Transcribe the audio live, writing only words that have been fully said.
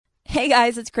Hey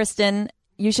guys, it's Kristen.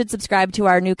 You should subscribe to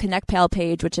our new Connect Pal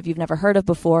page, which if you've never heard of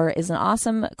before, is an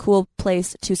awesome, cool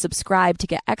place to subscribe to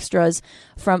get extras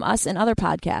from us and other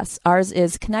podcasts. Ours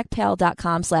is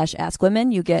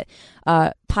connectpal.com/askwomen. You get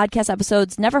podcast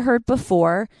episodes never heard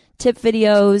before, tip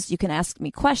videos. You can ask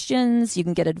me questions. You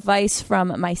can get advice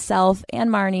from myself and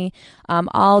Marnie,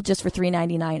 all just for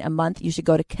 $3.99 a month. You should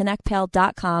go to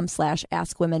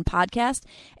connectpal.com/askwomenpodcast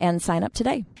and sign up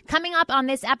today. Coming up on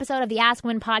this episode of the Ask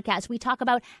Women podcast, we talk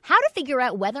about how to figure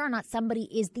out whether or not somebody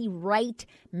is the right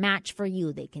match for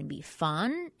you. They can be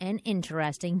fun and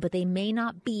interesting, but they may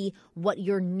not be what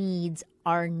your needs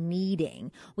are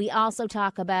needing. We also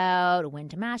talk about when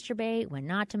to masturbate, when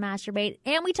not to masturbate,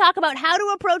 and we talk about how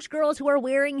to approach girls who are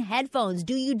wearing headphones.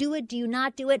 Do you do it? Do you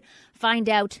not do it? Find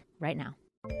out right now.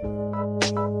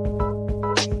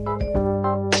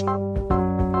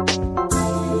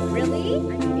 Really?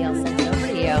 Maybe I'll send it over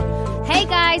to you. Hey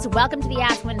guys, welcome to the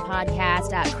Ask Women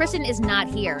podcast. Kristen is not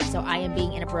here, so I am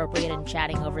being inappropriate and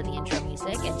chatting over the intro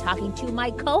music and talking to my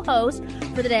co-host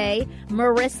for the day,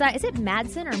 Marissa. Is it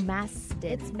Madsen or Maston?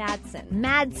 It's Madsen.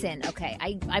 Madsen. Okay,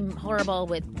 I'm horrible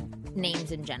with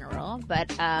names in general,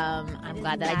 but I'm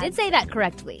glad that I did say that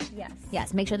correctly. Yes.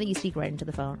 Yes, make sure that you speak right into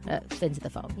the phone, into the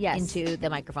phone, yes, into the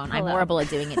microphone. Hello. I'm horrible at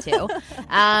doing it too.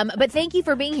 But thank you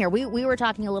for being here. We were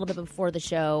talking a little bit before the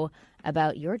show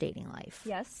about your dating life.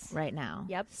 Yes. Right now.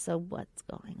 Yep. So what's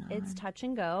going on? It's touch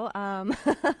and go.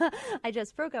 I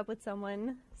just broke up with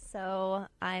someone, so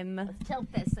I'm... Let's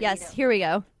tilt this. Yes, here we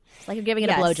go. It's like you're giving it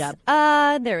a blowjob.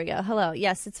 There we go. Hello.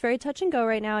 Yes, it's very touch and go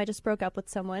right now. I just broke up with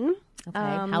someone. Okay.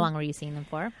 How long were you seeing them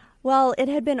for? Well, it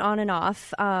had been on and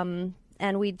off, and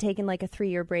we'd taken like a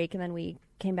 3-year break, and then we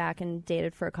came back and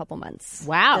dated for a couple months.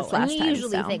 Wow. This last you time,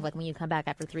 usually think like when you come back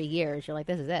after 3 years, you're like,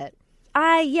 this is it.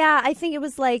 I think it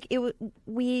was like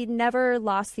we never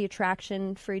lost the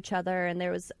attraction for each other, and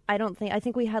I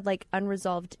think we had like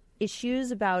unresolved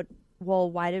issues about,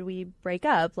 well, why did we break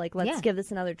up? Like, let's give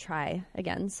this another try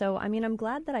again. So, I mean, I'm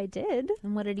glad that I did.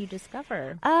 And what did you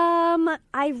discover?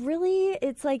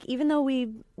 It's like, even though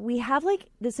we have like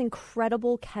this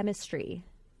incredible chemistry,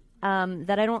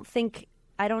 that I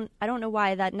don't know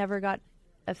why that never got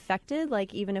affected.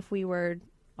 Like, even if we were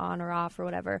on or off or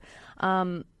whatever,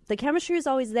 the chemistry was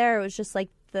always there. It was just like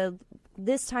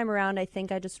this time around, I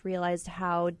think I just realized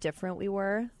how different we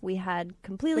were. We had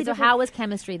completely different... So how was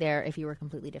chemistry there if you were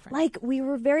completely different? Like, we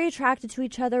were very attracted to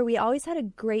each other. We always had a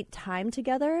great time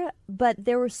together, but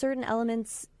there were certain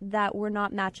elements that were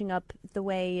not matching up the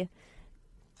way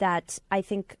that I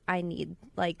think I need.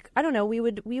 Like, I don't know, we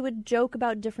would joke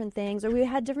about different things, or we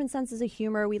had different senses of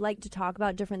humor. We liked to talk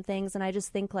about different things, and I just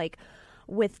think, like,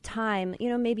 with time,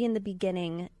 maybe in the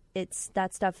beginning...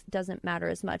 that stuff doesn't matter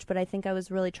as much, but I think I was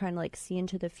really trying to like see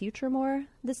into the future more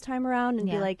this time around and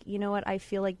be like, you know what, I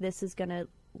feel like this is gonna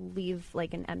leave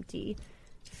like an empty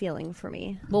feeling for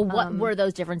me. Well, what were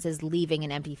those differences leaving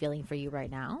an empty feeling for you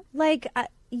right now? Like,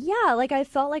 like I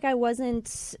felt like I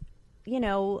wasn't,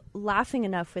 laughing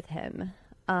enough with him,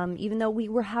 even though we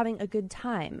were having a good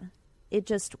time. It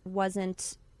just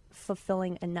wasn't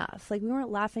fulfilling enough. Like, we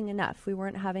weren't laughing enough. We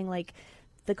weren't having like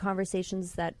the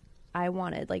conversations that I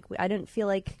wanted. Like, I didn't feel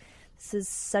like this is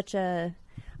such a...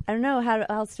 I don't know how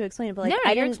else to explain it, but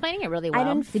like, you're explaining it really well. I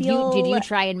didn't feel... Did you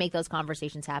try and make those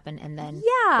conversations happen, and then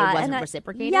it wasn't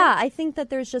reciprocated? Yeah, I think that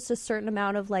there's just a certain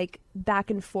amount of like back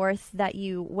and forth that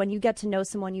when you get to know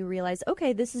someone, you realize,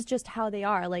 okay, this is just how they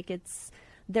are. Like,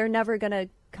 they're never gonna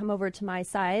come over to my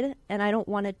side, and I don't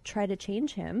want to try to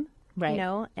change him, right?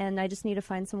 And I just need to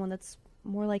find someone that's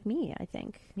more like me, I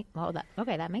think. Well, that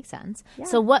makes sense. Yeah.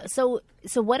 So what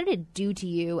did it do to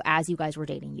you as you guys were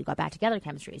dating? You got back together,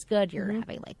 chemistry is good, you're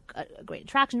having like a great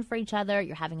attraction for each other,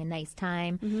 you're having a nice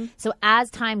time. So as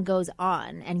time goes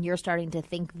on and you're starting to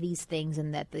think these things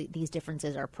and that these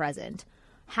differences are present,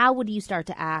 how would you start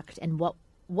to act, and what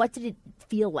did it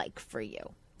feel like for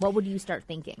you? What would you start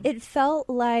thinking? It felt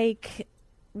like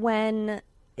when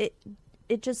it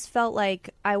just felt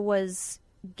like I was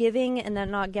giving and then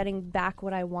not getting back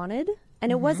what I wanted,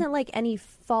 and it wasn't like any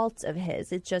fault of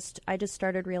his. I just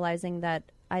started realizing that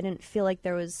I didn't feel like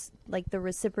there was like the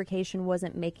reciprocation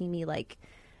wasn't making me like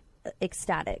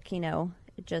ecstatic,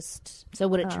 It just... So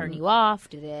would it turn you off?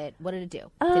 What did it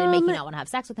do? Did it make you not want to have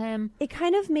sex with him? It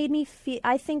kind of made me feel...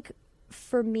 I think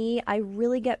for me, I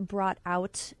really get brought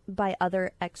out by other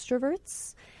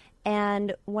extroverts.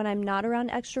 And when I'm not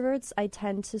around extroverts, I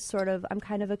tend to I'm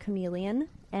kind of a chameleon,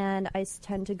 and I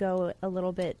tend to go a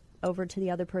little bit over to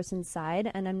the other person's side,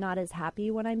 and I'm not as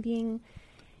happy when I'm being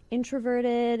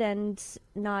introverted and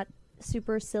not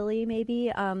super silly,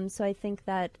 maybe. So I think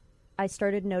that I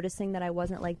started noticing that I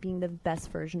wasn't like being the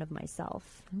best version of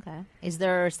myself. Okay. Is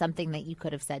there something that you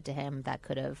could have said to him that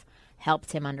could have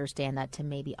helped him understand that to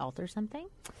maybe alter something?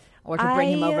 Or to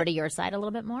bring him over to your side a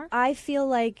little bit more? I feel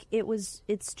like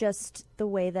it's just the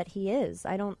way that he is.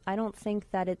 I don't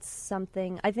think that it's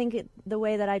something. I think the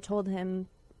way that I told him,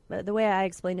 the way I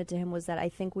explained it to him was that I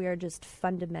think we are just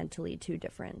fundamentally too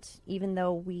different, even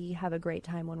though we have a great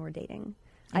time when we're dating.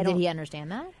 And did he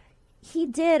understand that? He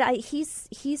did.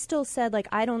 He still said like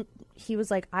he was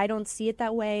like, I don't see it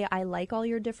that way. I like all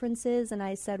your differences. And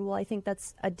I said, well, I think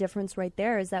that's a difference right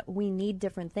there, is that we need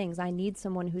different things. I need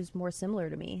someone who's more similar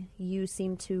to me. You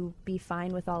seem to be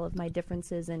fine with all of my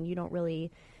differences, and you don't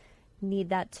really need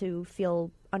that to feel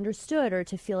understood or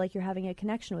to feel like you're having a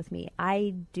connection with me.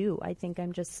 I do. I think I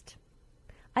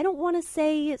don't want to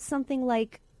say something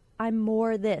like I'm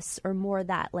more this or more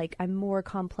that, like I'm more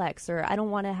complex, or I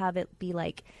don't want to have it be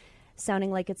like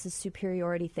sounding like it's a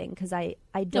superiority thing, because I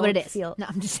don't no, but it feel. Is. No,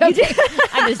 I'm just joking.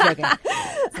 I'm just joking.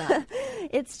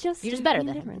 It's just you're just better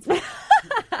than him. It's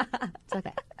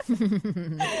okay.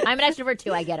 I'm an extrovert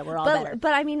too. I get it. We're all better.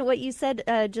 But I mean, what you said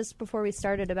just before we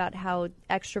started about how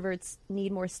extroverts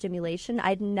need more stimulation,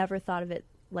 I'd never thought of it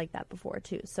like that before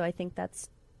too. So I think that's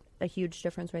a huge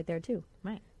difference right there too.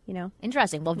 Right. You know.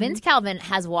 Interesting. Well, Vince Calvin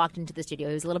has walked into the studio.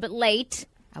 He was a little bit late.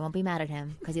 I won't be mad at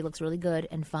him because he looks really good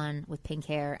and fun with pink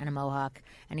hair and a mohawk,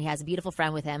 and he has a beautiful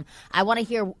friend with him. I want to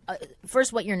hear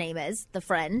first what your name is, the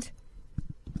friend.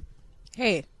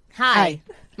 Hey. Hi.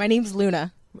 My name's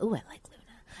Luna. Ooh, I like Luna.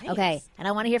 Nice. Okay, and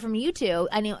I want to hear from you two.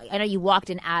 I know you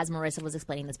walked in as Marissa was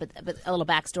explaining this, but a little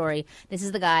backstory. This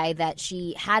is the guy that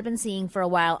she had been seeing for a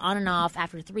while, on and off.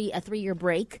 After a 3-year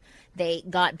break, they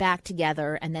got back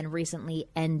together and then recently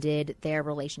ended their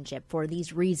relationship for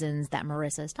these reasons that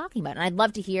Marissa is talking about. And I'd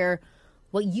love to hear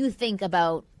what you think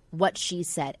about what she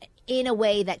said in a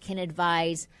way that can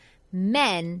advise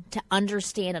men to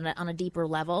understand on a deeper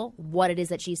level what it is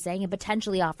that she's saying, and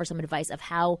potentially offer some advice of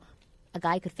how a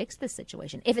guy could fix this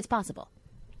situation, if it's possible.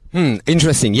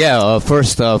 Interesting. Yeah.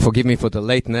 First, forgive me for the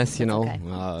lateness. You know,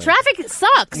 okay. Traffic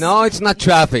sucks. No, it's not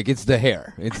traffic. It's the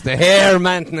hair. It's the hair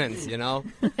maintenance. You know.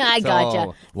 I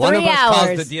gotcha. One 3 of us hours.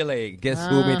 caused the delay. Guess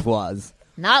whom it was?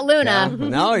 Not Luna. Yeah.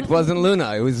 No, it wasn't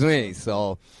Luna. It was me.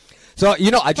 So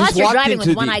you know, I just Plus, you're walked driving into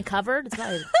with one eye covered. It's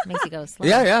probably makes you go slow.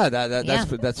 Yeah.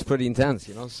 That's pretty intense.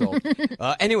 You know. So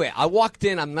anyway, I walked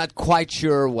in. I'm not quite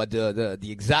sure what the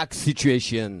exact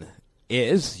situation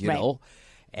is. You know.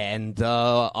 And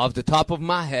off the top of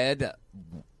my head,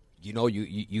 you know,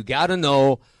 you got to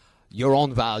know your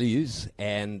own values.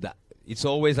 And it's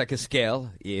always like a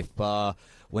scale. If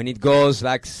when it goes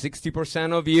like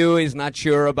 60% of you is not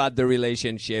sure about the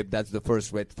relationship, that's the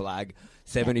first red flag.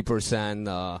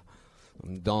 70%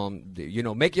 don't, you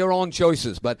know, make your own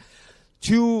choices. But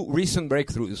 2 recent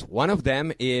breakthroughs. One of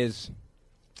them is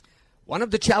one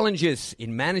of the challenges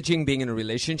in managing being in a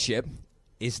relationship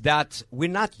is that we're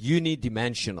not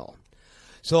unidimensional.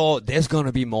 So there's going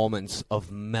to be moments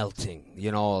of melting,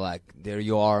 you know, like there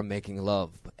you are making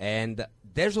love. And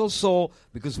there's also,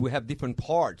 because we have different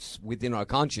parts within our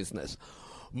consciousness,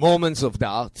 moments of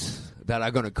doubt that are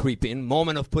going to creep in,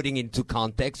 moment of putting into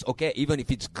context. Okay, even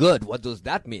if it's good, what does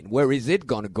that mean? Where is it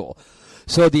going to go?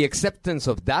 So the acceptance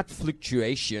of that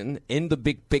fluctuation in the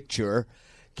big picture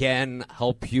can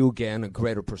help you gain a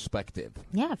greater perspective.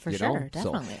 Yeah, for sure,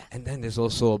 definitely. So, and then there's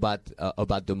also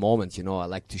about the moment. You know, I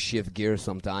like to shift gears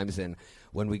sometimes, and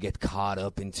when we get caught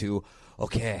up into,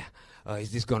 okay,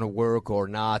 is this going to work or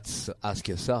not? Ask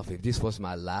yourself, if this was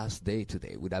my last day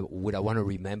today, would I want to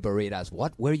remember it as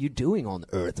what were you doing on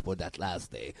Earth for that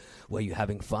last day? Were you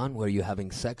having fun? Were you having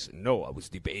sex? No, I was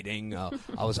debating. I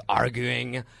was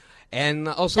arguing. And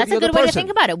also that's the a good other way to person.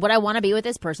 think about it. Would I want to be with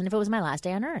this person if it was my last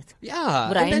day on Earth? Yeah.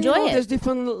 Would I enjoy it? There's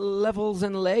different levels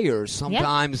and layers.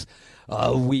 Sometimes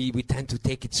we tend to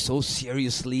take it so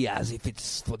seriously as if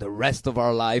it's for the rest of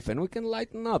our life, and we can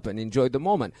lighten up and enjoy the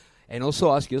moment. And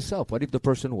also ask yourself, what if the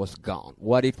person was gone?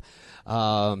 What if,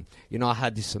 you know, I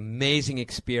had this amazing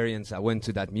experience. I went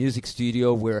to that music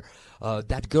studio where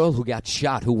that girl who got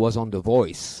shot, who was on The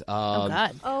Voice.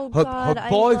 God. Her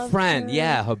boyfriend,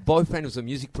 her boyfriend was a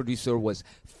music producer, was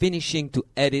finishing to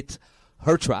edit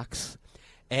her tracks.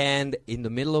 And in the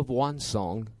middle of one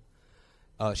song,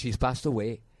 she's passed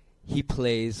away. He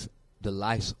plays the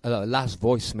last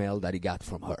voicemail that he got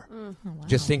from her. Oh, wow.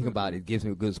 Just thinking about it gives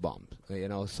me goosebumps, you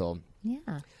know. So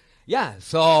yeah.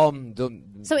 So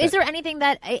so is there anything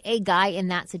that a guy in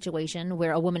that situation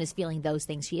where a woman is feeling those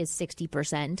things, she is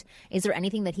 60%, is there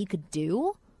anything that he could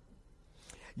do?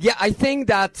 Yeah, I think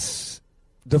that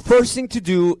the first thing to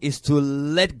do is to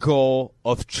let go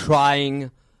of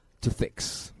trying to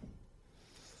fix.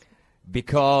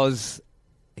 because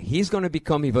he's going to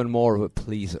become even more of a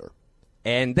pleaser.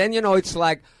 And then, it's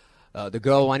like the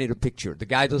girl wanted a picture. The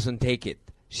guy doesn't take it.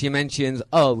 She mentions,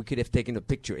 we could have taken a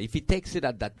picture. If he takes it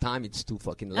at that time, it's too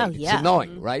fucking late. Oh, yeah. It's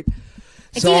annoying, right?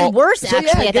 It's even worse,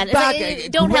 actually. At that.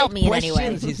 Back, don't help me in any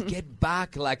way. Is get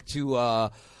back like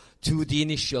to the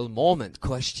initial moment.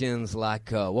 Questions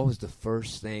like, what was the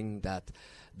first thing that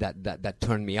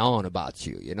turned me on about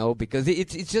you? Because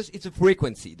it's a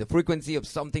frequency. The frequency of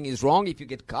something is wrong. If you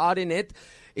get caught in it,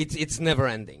 it's never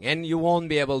ending, and you won't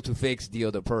be able to fix the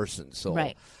other person. So,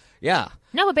 right. Yeah.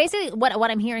 No, but basically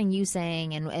what I'm hearing you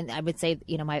saying, and I would say,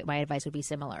 my advice would be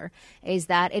similar, is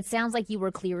that it sounds like you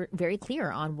were very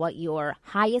clear on what your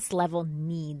highest level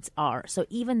needs are. So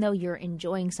even though you're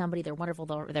enjoying somebody, they're wonderful,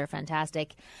 they're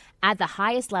fantastic, at the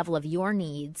highest level of your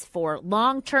needs for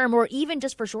long-term or even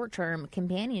just for short-term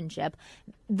companionship,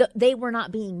 they were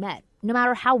not being met. No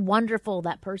matter how wonderful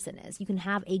that person is, you can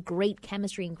have a great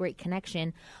chemistry and great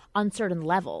connection on certain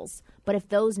levels. But if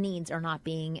those needs are not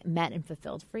being met and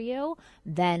fulfilled for you,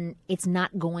 then it's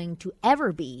not going to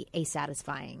ever be a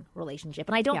satisfying relationship.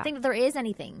 And I don't think that there is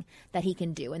anything that he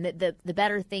can do. And the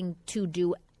better thing to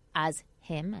do as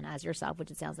him and as yourself, which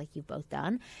it sounds like you've both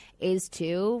done, is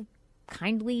to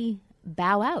kindly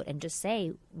bow out and just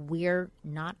say, we're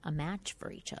not a match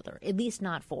for each other, at least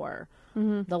not for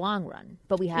the long run.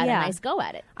 But we had a nice go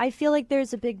at it. I feel like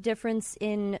there's a big difference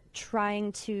in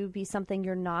trying to be something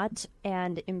you're not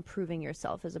and improving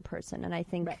yourself as a person. And I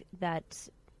think that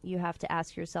you have to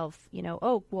ask yourself,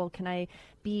 can I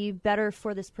be better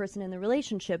for this person in the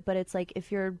relationship? But it's like, if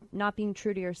you're not being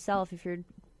true to yourself, if you're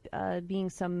being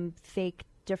some fake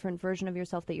different version of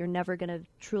yourself that you're never going to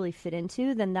truly fit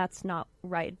into, then that's not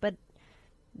right. But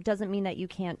doesn't mean that you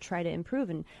can't try to improve,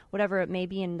 and whatever it may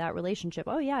be in that relationship.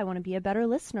 Oh yeah, I want to be a better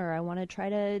listener. I want to try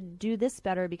to do this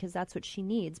better because that's what she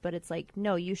needs. But it's like,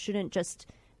 no, you shouldn't just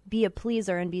be a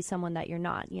pleaser and be someone that you're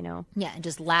not, Yeah, and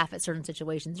just laugh at certain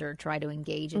situations or try to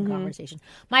engage in conversation.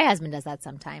 My husband does that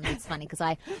sometimes. It's funny because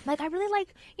I really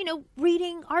like,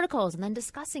 reading articles and then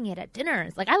discussing it at dinner.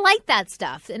 It's like, I like that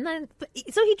stuff. And then,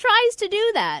 so he tries to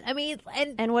do that. I mean,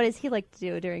 and what does he like to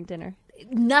do during dinner?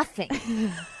 Nothing.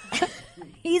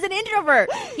 He's an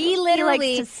introvert. He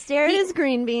literally likes to stare at his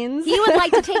green beans. He would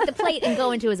like to take the plate and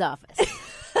go into his office.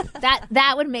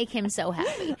 That would make him so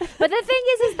happy. But the thing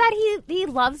is that he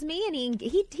loves me, and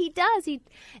he does.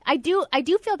 I do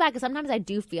feel bad because sometimes I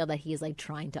do feel that he's like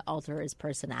trying to alter his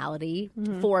personality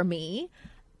for me.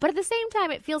 But at the same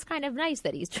time, it feels kind of nice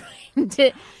that he's trying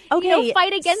to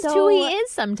fight against who he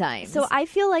is sometimes. So I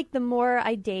feel like the more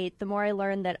I date, the more I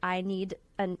learn that I need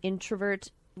an introvert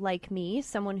like me,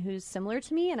 someone who's similar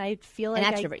to me, and I feel like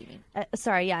an extrovert. You mean? An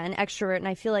extrovert, and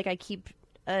I feel like I keep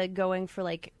going for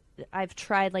like. I've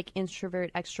tried like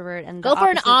introvert, extrovert, and go for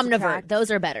an omnivert.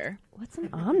 Those are better. What's an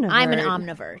omnivert? I'm an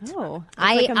omnivert. Oh,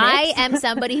 I am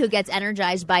somebody who gets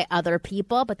energized by other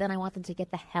people, but then I want them to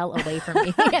get the hell away from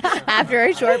me after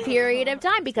a short period of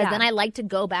time, because then I like to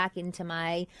go back into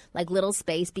my like little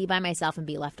space, be by myself, and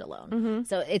be left alone.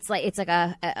 So it's like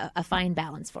a fine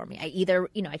balance for me. I either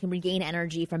I can regain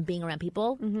energy from being around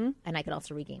people, and I could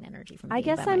also regain energy from. I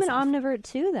guess I'm myself. an omnivert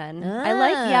too. Then I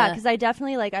like because I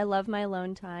definitely I love my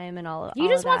alone time and all. You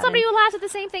just want somebody who laughs at the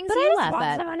same things you laugh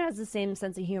at. Someone who has the same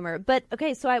sense of humor. But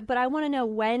okay, so I want to know,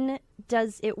 when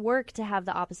does it work to have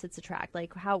the opposites attract?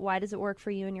 Like, why does it work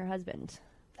for you and your husband?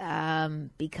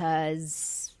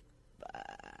 Because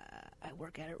I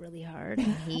work at it really hard,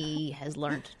 and he has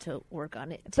learned to work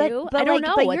on it too. But I don't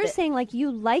know. But you're saying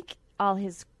you like all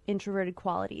his introverted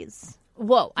qualities.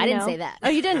 Whoa, I didn't say that. Oh,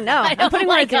 you didn't know. I'm putting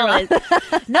like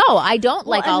it. No, I don't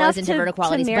like all his introverted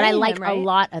qualities, but I like him, right? a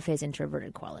lot of his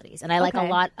introverted qualities. And I like a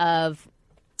lot of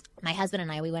my husband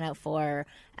and I. We went out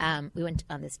we went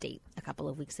on this date a couple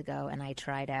of weeks ago, and I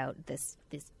tried out this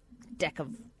deck of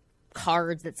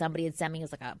cards that somebody had sent me. It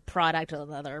was like a product or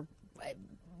another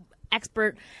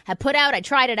expert had put out. I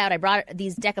tried it out. I brought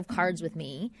these deck of cards with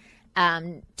me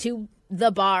to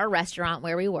the restaurant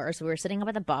where we were. So we were sitting up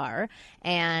at the bar,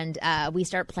 and we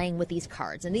start playing with these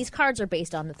cards. And these cards are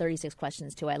based on the 36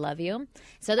 questions to I Love You.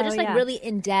 So they're just really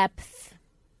in-depth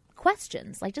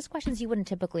questions, like just questions you wouldn't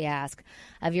typically ask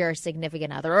of your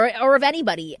significant other or of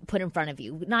anybody put in front of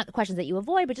you. Not questions that you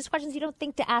avoid, but just questions you don't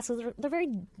think to ask. So they're very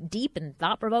deep and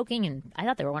thought-provoking, and I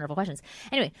thought they were wonderful questions.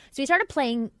 Anyway, so we started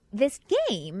playing this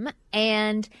game,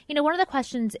 and one of the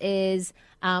questions is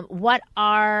what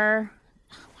are...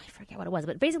 I forget what it was,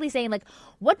 but basically saying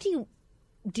what do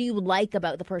you like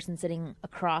about the person sitting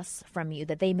across from you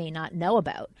that they may not know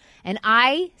about? And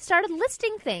I started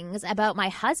listing things about my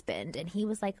husband, and he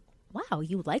was like, wow,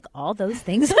 you like all those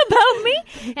things about me?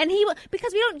 And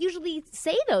because we don't usually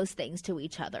say those things to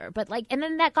each other. But and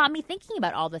then that got me thinking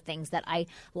about all the things that I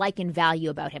like and value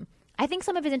about him. I think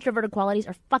some of his introverted qualities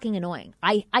are fucking annoying.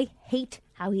 I hate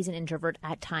how he's an introvert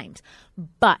at times.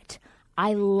 But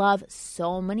I love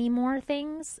so many more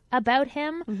things about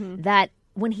him that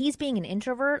when he's being an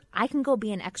introvert, I can go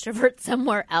be an extrovert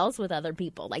somewhere else with other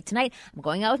people. Like tonight, I'm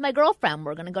going out with my girlfriend.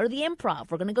 We're going to go to the Improv.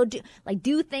 We're going to go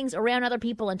do things around other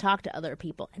people and talk to other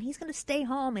people. And he's going to stay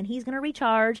home and he's going to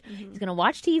recharge. He's going to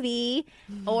watch TV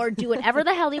or do whatever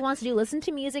the hell he wants to do, listen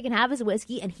to music and have his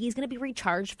whiskey. And he's going to be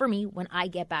recharged for me when I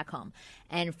get back home.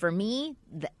 And for me,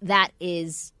 that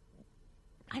is,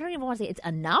 I don't even want to say it's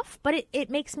enough, but it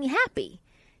makes me happy.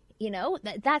 You know,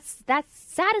 that's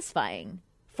satisfying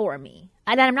for me.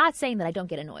 And I'm not saying that I don't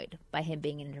get annoyed by him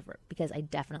being an introvert, because I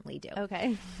definitely do.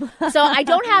 Okay. So I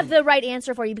don't have the right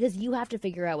answer for you, because you have to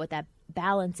figure out what that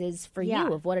balance is for Yeah.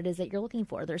 you of what it is that you're looking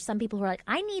for. There's some people who are like,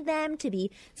 I need them to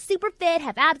be super fit,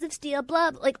 have abs of steel,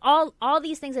 blah, like all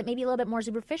these things that may be a little bit more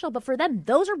superficial, but for them,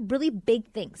 those are really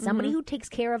big things. Somebody who takes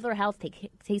care of their health,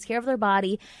 takes care of their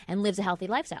body, and lives a healthy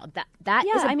lifestyle. That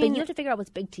is I big. mean, You have to figure out what's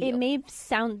big to you.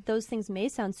 Those things may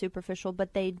sound superficial,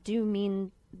 but they do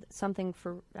mean something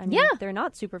Yeah. they're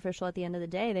not superficial at the end of the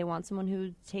day. They want someone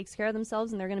who takes care of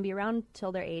themselves, and they're going to be around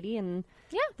till they're 80, and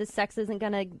the sex isn't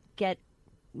going to get,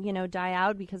 die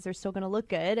out, because they're still going to look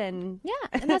good. And Yeah,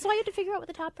 and that's why you have to figure out what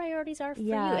the top priorities are for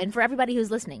Yeah. you. And for everybody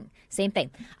who's listening, same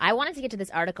thing. I wanted to get to this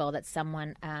article that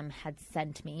someone had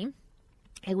sent me.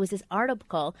 It was this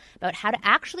article about how to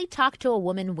actually talk to a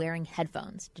woman wearing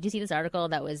headphones. Did you see this article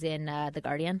that was in The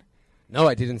Guardian? No,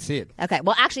 I didn't see it. Okay.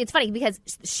 Well, actually, it's funny because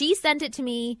she sent it to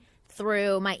me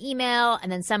through my email,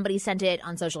 and then somebody sent it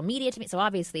on social media to me. So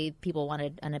obviously people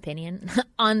wanted an opinion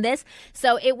on this.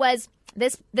 So it was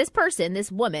this person, this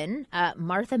woman,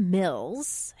 Martha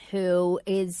Mills, who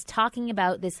is talking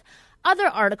about this other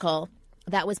article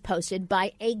that was posted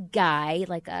by a guy,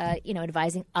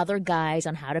 advising other guys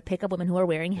on how to pick up women who are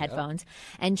wearing headphones.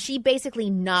 And she basically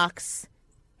knocks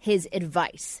his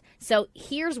advice. So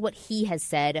here's what he has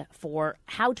said for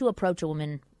how to approach a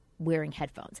woman wearing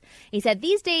headphones. He said,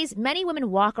 these days, many women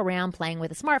walk around playing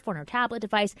with a smartphone or tablet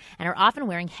device and are often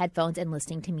wearing headphones and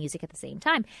listening to music at the same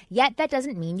time. Yet that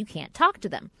doesn't mean you can't talk to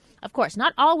them. Of course,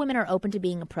 not all women are open to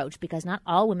being approached, because not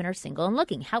all women are single and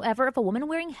looking. However, if a woman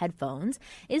wearing headphones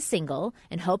is single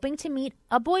and hoping to meet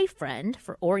a boyfriend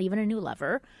or even a new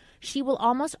lover, she will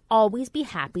almost always be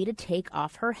happy to take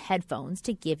off her headphones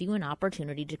to give you an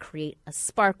opportunity to create a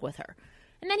spark with her.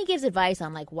 And then he gives advice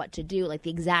on what to do, the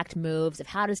exact moves of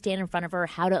how to stand in front of her,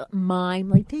 how to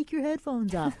mime, take your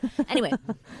headphones off. Anyway,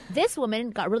 this woman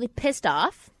got really pissed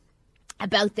off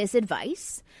about this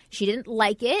advice. She didn't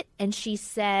like it, and she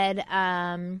said,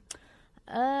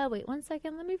 wait 1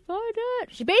 second, let me find it.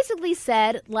 She basically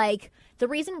said, the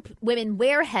reason women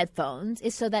wear headphones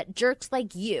is so that jerks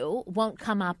like you won't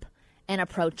come up and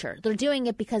approach her. They're doing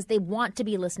it because they want to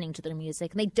be listening to their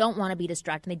music, and they don't want to be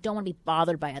distracted, and they don't want to be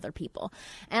bothered by other people.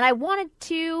 And I wanted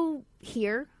to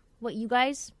hear what you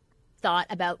guys thought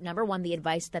about, number one, the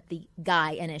advice that the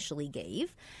guy initially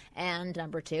gave, and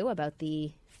number two, about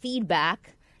the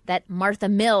feedback that Martha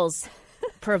Mills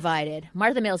provided.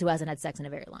 Martha Mills, who hasn't had sex in a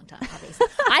very long time, obviously.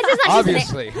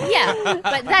 Obviously. Yeah,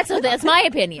 but that's my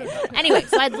opinion. Anyway,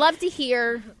 so I'd love to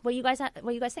hear what you guys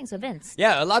think. So Vince.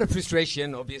 Yeah, a lot of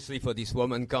frustration, obviously, for this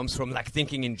woman comes from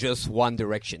thinking in just one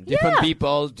direction. Different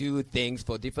people do things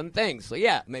for different things. So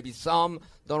yeah, maybe some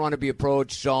don't want to be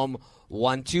approached, some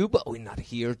want to, but we're not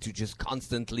here to just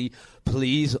constantly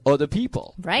please other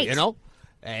people. Right.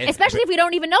 And especially if we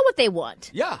don't even know what they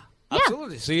want. Yeah,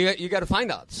 absolutely. So you got to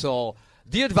find out. So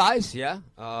the advice,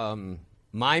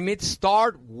 mime it,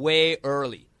 start way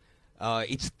early.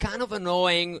 It's kind of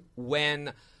annoying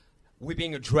when we're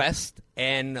being addressed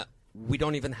and we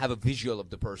don't even have a visual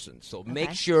of the person. So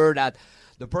make sure that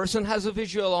the person has a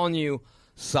visual on you.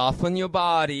 Soften your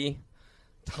body.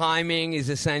 Timing is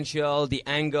essential. The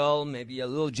angle, maybe a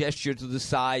little gesture to the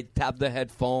side. Tap the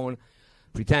headphone.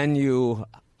 Pretend you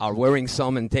are wearing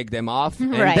some and take them off.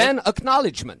 And then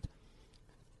acknowledgement.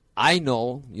 I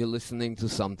know you're listening to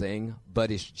something,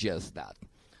 but it's just that.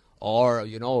 Or,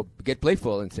 get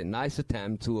playful and say, nice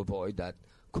attempt to avoid that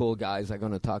cool guys are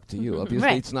going to talk to you.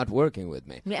 Obviously, it's not working with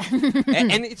me. Yeah.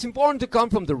 and it's important to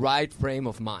come from the right frame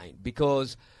of mind,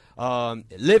 because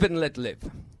live and let live.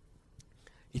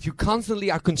 If you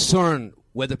constantly are concerned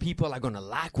whether people are going to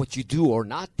like what you do or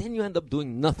not, then you end up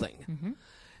doing nothing.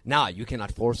 Now, you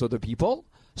cannot force other people.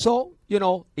 So,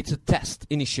 it's a test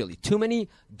initially. Too many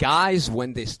guys,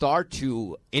 when they start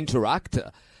to interact,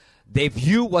 they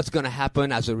view what's going to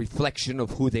happen as a reflection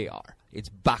of who they are. It's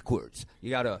backwards. You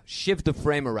got to shift the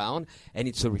frame around, and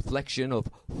it's a reflection of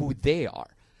who they are.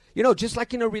 You know, just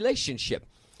like in a relationship,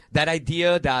 that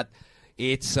idea that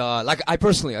it's like I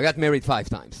got married 5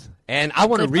 times. And I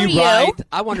want to rewrite.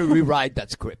 I want to rewrite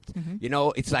that script. You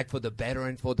know, it's like for the better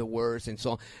and for the worse, and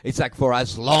so on. It's like for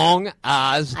as long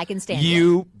as I can stand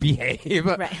you behave.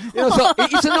 Right. You know, so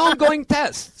it's an ongoing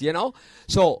test. You know,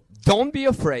 so don't be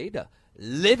afraid.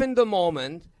 Live in the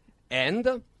moment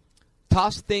and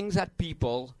toss things at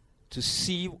people to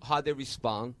see how they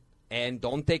respond. And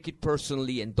don't take it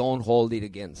personally, and don't hold it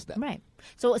against them. Right.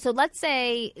 So let's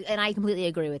say, and I completely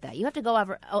agree with that. You have to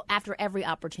go after every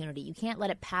opportunity. You can't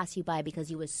let it pass you by because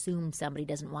you assume somebody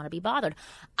doesn't want to be bothered.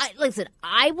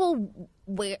 I will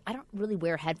wear. I don't really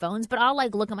wear headphones, but I'll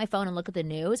like look at my phone and look at the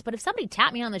news. But if somebody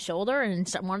tapped me on the shoulder and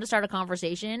wanted to start a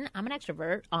conversation, I'm an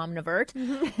extrovert, omnivert.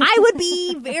 I would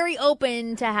be very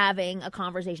open to having a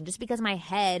conversation. Just because my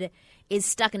head is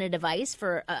stuck in a device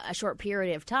for a short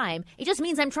period of time, it just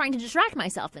means I'm trying to distract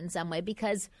myself in some way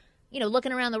because, you know,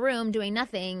 looking around the room doing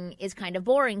nothing is kind of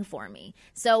boring for me.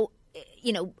 So,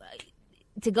 you know,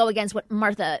 to go against what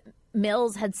Martha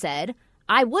Mills had said,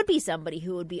 I would be somebody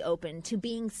who would be open to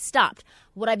being stopped.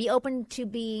 Would I be open to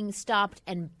being stopped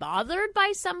and bothered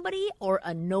by somebody or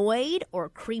annoyed or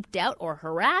creeped out or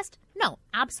harassed? No,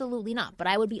 absolutely not. But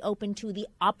I would be open to the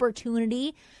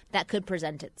opportunity that could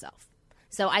present itself.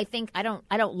 So I think I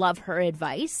don't love her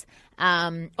advice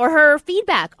or her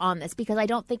feedback on this because I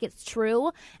don't think it's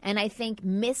true. And I think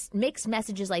mixed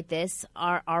messages like this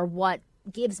are what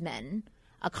gives men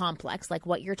a complex like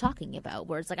what you're talking about,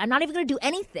 where it's like, I'm not even going to do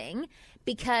anything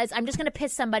because I'm just going to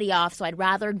piss somebody off. So I'd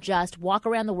rather just walk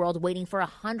around the world waiting for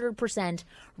 100%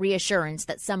 reassurance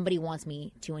that somebody wants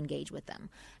me to engage with them.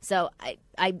 So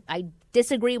I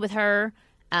disagree with her.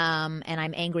 And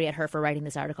I'm angry at her for writing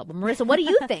this article. But Marissa, what do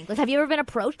you think? Like, have you ever been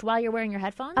approached while you're wearing your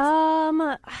headphones?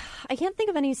 I can't think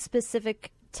of any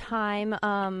specific time.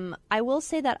 I will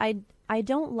say that I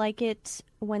don't like it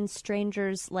when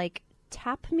strangers like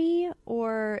tap me,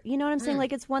 or you know what I'm saying?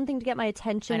 Like, it's one thing to get my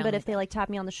attention, but if they like tap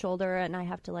me on the shoulder and I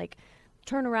have to like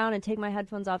turn around and take my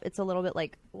headphones off, it's a little bit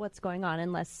like, what's going on?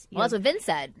 Unless that's what Vince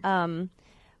said.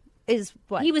 Is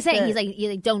what he was saying. He's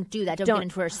like, don't do that. Don't get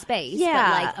into her space.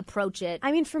 Yeah. But like, approach it.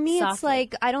 I mean, for me, softly. It's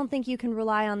like, I don't think you can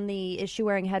rely on is she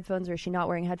wearing headphones or is she not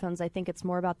wearing headphones. I think it's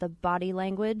more about the body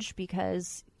language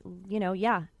because, you know,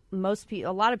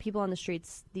 a lot of people on the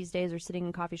streets these days are sitting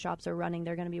in coffee shops or running.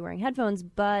 They're going to be wearing headphones,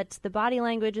 but the body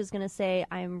language is going to say,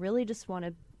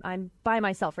 I'm by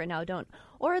myself right now.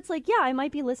 Or it's like, I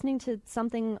might be listening to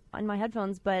something on my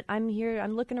headphones, but I'm here.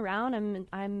 I'm looking around.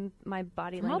 My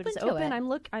body language is open.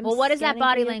 Well, what does that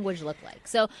body language look like?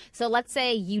 So let's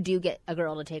say you do get a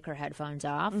girl to take her headphones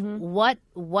off. Mm-hmm.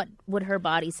 What would her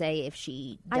body say if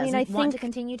she doesn't want to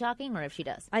continue talking, or if she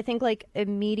does? I think like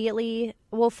immediately.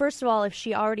 Well, first of all, if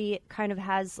she already kind of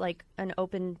has like an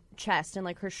open chest and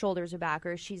like her shoulders are back,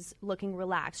 or she's looking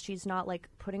relaxed, she's not like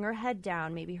putting her head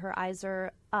down, maybe her eyes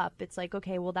are up, it's like,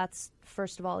 okay, well, that's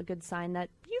first of all a good sign that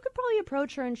you could probably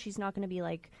approach her and she's not going to be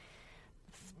like,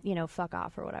 you know, fuck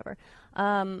off or whatever.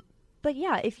 But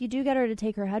yeah, if you do get her to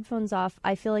take her headphones off,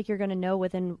 I feel like you're going to know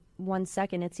within 1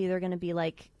 second. It's either going to be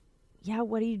like, yeah,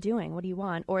 what are you doing? What do you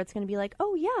want? Or it's going to be like,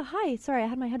 oh yeah, hi, sorry, I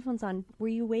had my headphones on. Were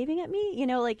you waving at me? You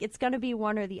know, like, it's going to be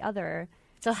one or the other.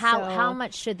 So how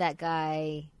much should that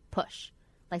guy push?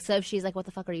 Like, so if she's like, what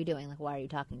the fuck are you doing? Like, why are you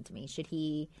talking to me? Should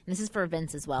he, and this is for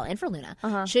Vince as well, and for Luna,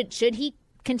 should he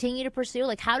continue to pursue?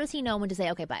 Like, how does he know when to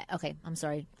say, okay, bye. Okay, I'm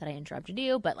sorry that I interrupted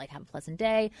you, but like, have a pleasant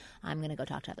day. I'm going to go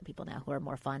talk to other people now who are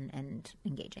more fun and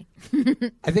engaging.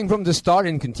 I think from the start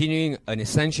and continuing, an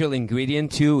essential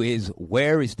ingredient too is,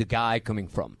 where is the guy coming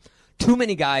from? Too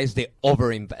many guys, they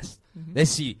overinvest. Mm-hmm. They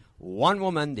see one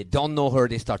woman, they don't know her,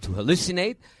 they start to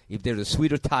hallucinate. If they're the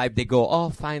sweeter type, they go, oh,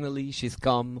 finally, she's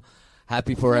come,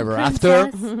 happy forever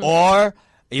after. Or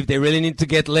if they really need to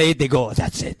get laid, they go,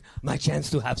 that's it, my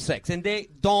chance to have sex. And they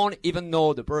don't even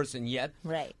know the person yet.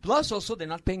 Right. Plus, also, they're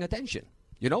not paying attention.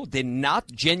 You know, they're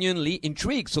not genuinely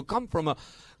intrigued. So come from a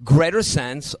greater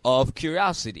sense of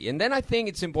curiosity. And then I think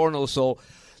it's important also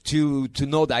to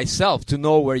know thyself, to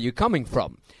know where you're coming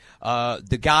from.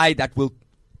 The guy that will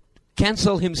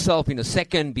cancel himself in a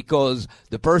second because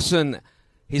the person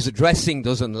he's addressing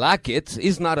doesn't like it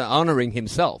is not honoring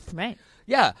himself. Right.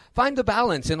 Yeah, find the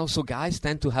balance. And also guys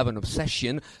tend to have an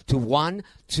obsession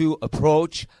to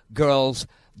approach girls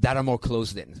that are more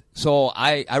closed in. So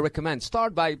I recommend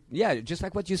start by, just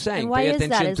like what you're saying. And why pay is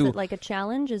attention that? Is to it like a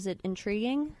challenge? Is it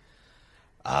intriguing?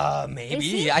 Maybe.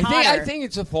 seem I hotter. think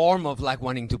it's a form of like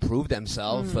wanting to prove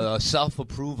themselves,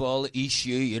 self-approval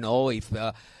issue. You know, if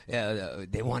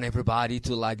they want everybody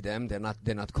to like them, they're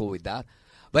not cool with that.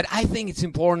 But I think it's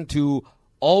important to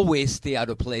always stay at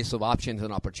a place of options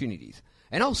and opportunities,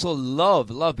 and also love,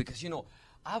 because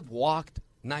I've walked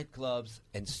nightclubs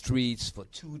and streets for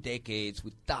 2 decades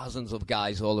with thousands of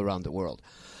guys all around the world.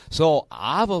 So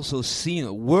I've also seen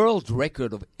a world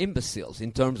record of imbeciles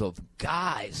in terms of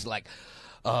guys like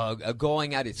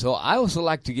going at it. So I also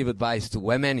like to give advice to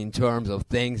women in terms of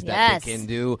things that they can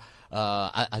do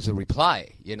as a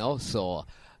reply, So,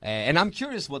 and I'm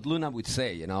curious what Luna would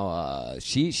say.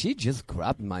 She just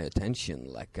grabbed my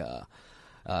attention. Like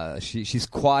she's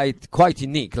quite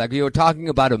unique. Like you were talking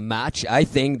about a match. I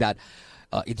think that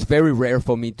it's very rare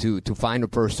for me to find a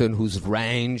person whose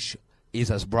range is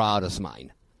as broad as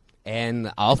mine, and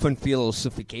I often feel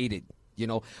suffocated.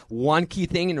 One key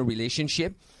thing in a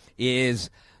relationship is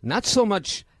not so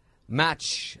much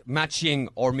matching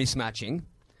or mismatching,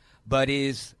 but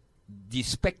is the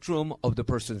spectrum of the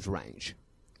person's range.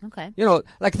 Okay.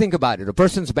 Like think about it. A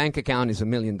person's bank account is $1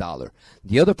 million.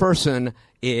 The other person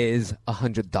is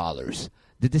 $100.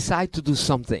 They decide to do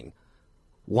something.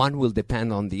 One will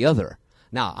depend on the other.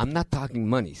 Now, I'm not talking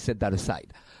money. Set that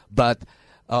aside. But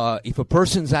if a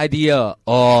person's idea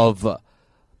of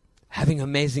having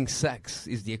amazing sex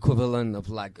is the equivalent of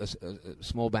like a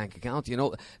small bank account,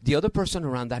 the other person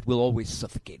around that will always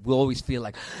suffocate. Will always feel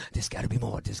like, there's got to be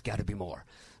more, there's got to be more.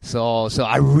 So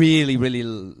I really, really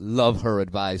love her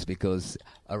advice, because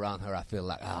around her I feel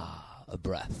like, a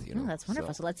breath. Oh, that's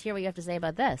wonderful. So let's hear what you have to say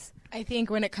about this. I think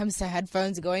when it comes to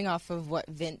headphones, going off of what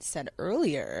Vince said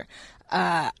earlier,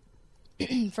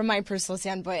 from my personal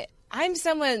standpoint, I'm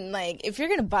someone, like, if you're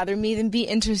going to bother me, then be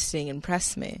interesting,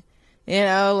 impress me.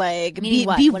 Be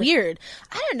weird.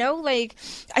 I don't know, like,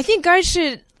 I think guys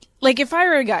should, like, if I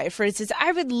were a guy, for instance,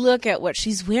 I would look at what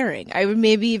she's wearing. I would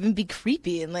maybe even be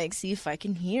creepy and, like, see if I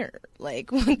can hear,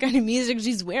 like, what kind of music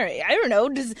she's wearing. I don't know,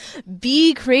 just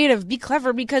be creative, be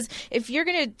clever, because if you're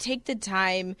going to take the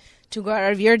time to go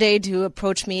out of your day to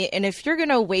approach me, and if you're going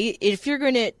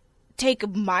to take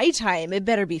my time, it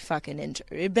better be fucking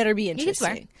it better be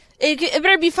interesting. It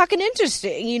better be fucking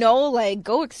interesting, like,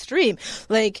 go extreme.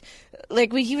 Like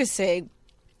what he was saying,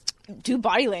 do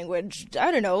body language.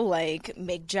 I don't know, like,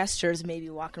 make gestures, maybe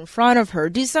walk in front of her,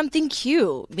 do something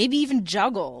cute, maybe even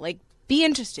juggle, like, be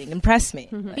interesting, impress me.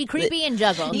 Be creepy and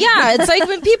juggle. Yeah, it's like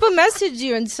when people message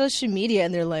you on social media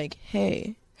and they're like,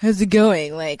 hey, how's it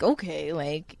going? Like, okay,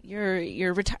 like, you're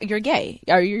gay,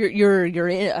 or you're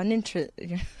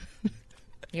uninterested.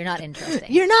 You're not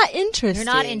interesting. You're not interesting.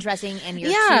 You're not interesting, and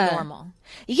you're too normal.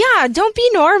 Yeah, don't be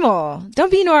normal. Don't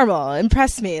be normal.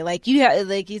 Impress me. Like,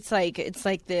 it's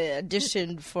like the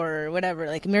audition for whatever,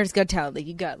 like America's Got Talent. Like,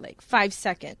 you got like 5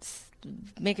 seconds.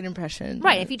 Make an impression.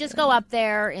 Right. If you just go up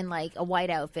there in like a white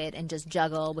outfit and just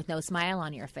juggle with no smile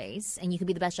on your face, and you can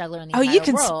be the best juggler in the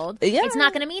entire world, it's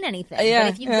not going to mean anything. Yeah,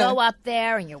 but if you go up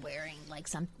there and you're wearing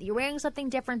something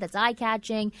different that's eye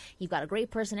catching, you've got a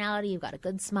great personality, you've got a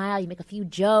good smile, you make a few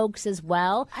jokes as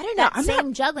well. I don't know.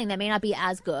 That juggling that may not be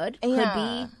as good could be.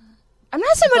 I'm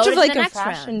not so much of like a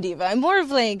fashion diva. I'm more of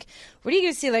like, what are you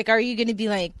going to say? Like, are you going to be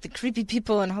like the creepy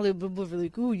people in Hollywood who are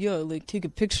like, oh yeah, like take a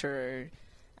picture?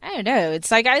 I don't know.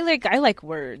 It's like I like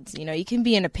words. You can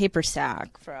be in a paper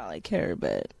sack for all I care,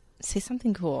 but say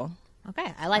something cool.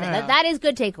 Okay, I like it. That is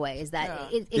good takeaway, is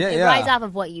that it rides off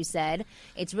of what you said.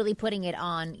 It's really putting it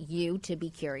on you to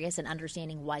be curious and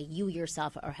understanding why you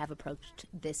yourself have approached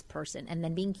this person, and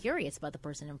then being curious about the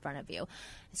person in front of you.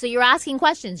 So you're asking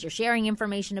questions, you're sharing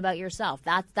information about yourself.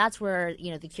 That's where,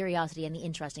 the curiosity and the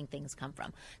interesting things come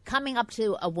from. Coming up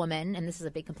to a woman, and this is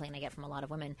a big complaint I get from a lot of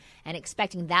women, and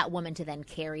expecting that woman to then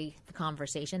carry the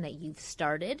conversation that you've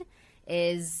started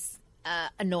is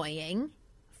annoying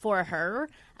for her,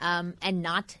 and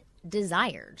not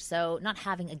desired. So not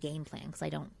having a game plan, because I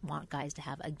don't want guys to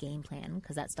have a game plan,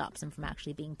 because that stops them from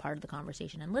actually being part of the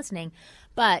conversation and listening,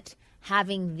 but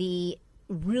having the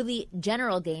really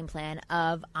general game plan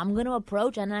of, I'm going to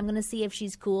approach and I'm going to see if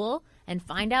she's cool and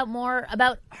find out more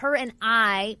about her and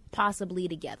I possibly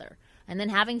together, and then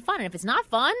having fun. And if it's not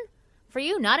fun for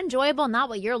you, not enjoyable, not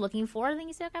what you're looking for, then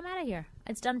you say, okay, I'm out of here.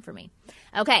 It's done for me.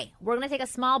 Okay, we're going to take a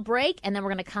small break, and then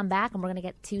we're going to come back, and we're going to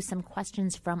get to some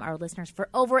questions from our listeners for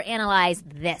Overanalyze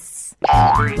This.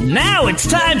 Now it's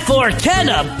time for Can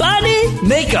a Bunny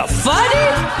Make a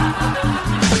Funny?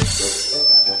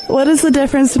 What is the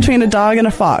difference between a dog and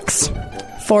a fox?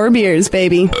 4 beers,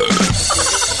 baby.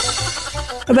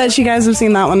 I bet you guys have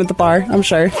seen that one at the bar, I'm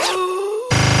sure.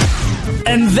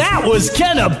 And that was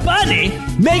Can a Bunny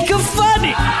Make a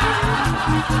Funny?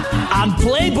 on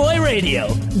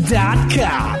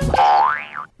PlayBoyRadio.com.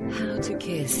 How to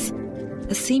kiss.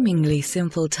 A seemingly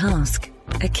simple task,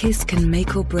 a kiss can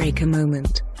make or break a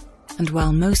moment. And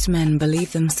while most men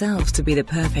believe themselves to be the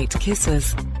perfect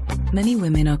kissers, many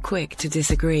women are quick to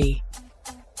disagree.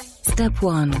 Step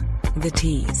 1. The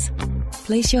tease.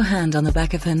 Place your hand on the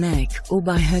back of her neck or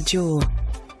by her jaw.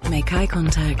 Make eye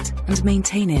contact and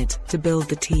maintain it to build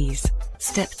the tease.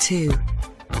 Step 2.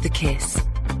 The kiss.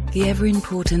 The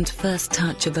ever-important first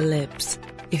touch of the lips.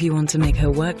 If you want to make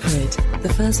her work for it,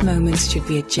 the first moment should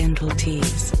be a gentle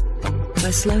tease.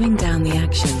 By slowing down the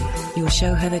action, you'll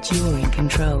show her that you're in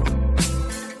control.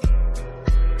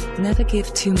 Never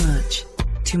give too much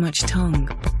tongue,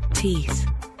 teeth,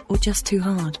 or just too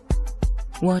hard.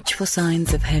 Watch for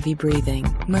signs of heavy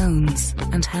breathing, moans,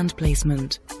 and hand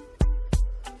placement.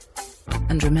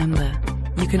 And remember,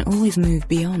 you can always move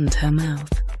beyond her mouth.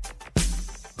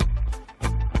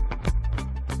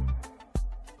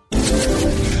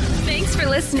 Thanks for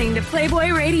listening to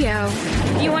Playboy Radio.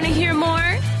 You want to hear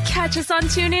more? Catch us on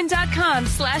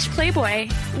TuneIn.com/Playboy.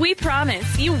 We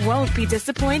promise you won't be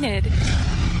disappointed.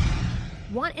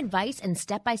 Want advice and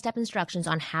step-by-step instructions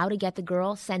on how to get the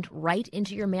girl sent right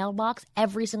into your mailbox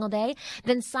every single day?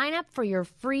 Then sign up for your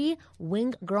free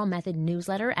Wing Girl Method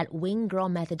newsletter at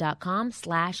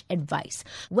winggirlmethod.com/advice.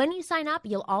 When you sign up,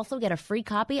 you'll also get a free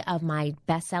copy of my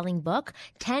best-selling book,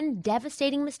 10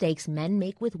 Devastating Mistakes Men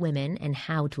Make with Women and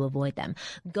How to Avoid Them.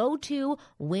 Go to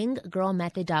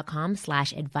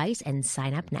winggirlmethod.com/advice and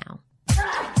sign up now.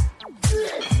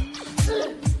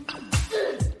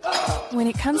 When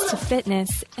it comes to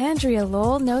fitness, Andrea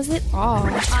Lowell knows it all.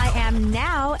 I am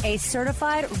now a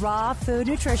certified raw food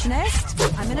nutritionist.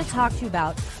 I'm going to talk to you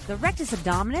about the rectus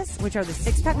abdominis, which are the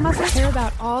six-pack muscles. Hear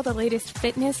about all the latest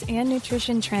fitness and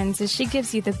nutrition trends as she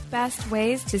gives you the best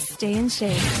ways to stay in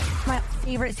shape. My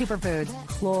favorite superfood,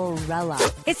 chlorella.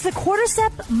 It's the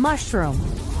cordyceps mushroom.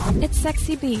 It's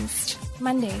Sexy Beast,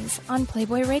 Mondays on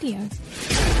Playboy Radio.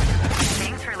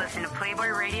 Thanks for listening to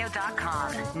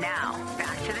PlayBoyRadio.com. Now,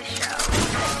 back to the show.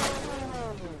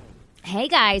 Hey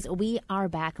guys, we are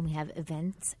back and we have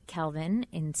Vince Kelvin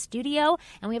in studio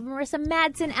and we have Marissa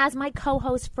Madsen as my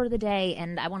co-host for the day.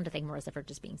 And I wanted to thank Marissa for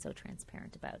just being so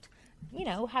transparent about, you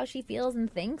know, how she feels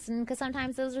and thinks, and because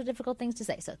sometimes those are difficult things to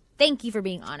say. So thank you for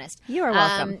being honest. You are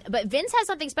welcome. But Vince has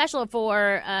something special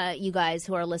for you guys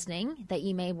who are listening that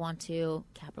you may want to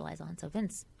capitalize on. So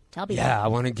Vince, tell people. Yeah, I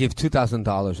want to give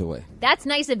 $2,000 away. That's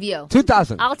nice of you.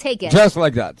 $2,000. I'll take it. Just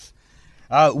like that.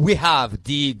 We have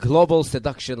the Global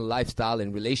Seduction Lifestyle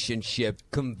and Relationship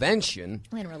Convention.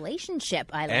 And relationship,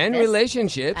 I like and this.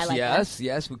 Relationships, I like yes, that.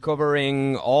 yes. We're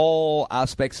covering all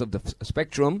aspects of the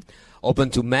spectrum, open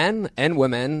to men and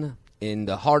women in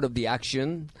the heart of the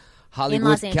action, Hollywood,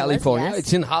 Los Angeles, California. yes.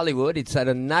 It's in Hollywood. It's at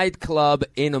a nightclub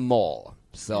in a mall.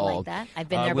 So I like that. I've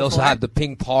been there we also before. have the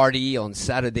pink party on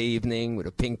Saturday evening with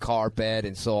a pink carpet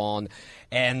and so on.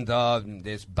 And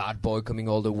there's Bad Boy coming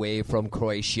all the way from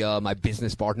Croatia, my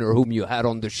business partner whom you had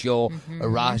on the show,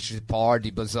 Raj Party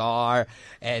Bazaar,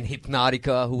 and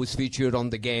Hypnotica, who was featured on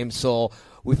the game. So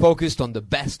we focused on the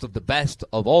best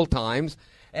of all times.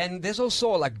 And there's also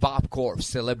like Bob Korf,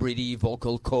 celebrity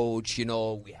vocal coach. You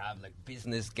know, we have like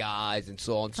business guys and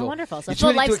so on. Oh, wonderful. So it's full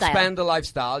really lifestyle. to expand the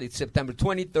lifestyle. It's September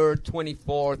 23rd,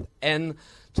 24th, and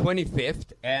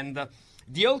 25th. And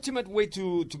the ultimate way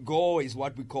to go is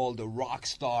what we call the rock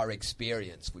star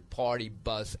experience, with party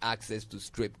bus, access to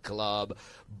strip club,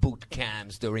 boot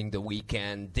camps during the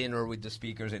weekend, dinner with the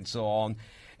speakers, and so on.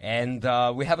 And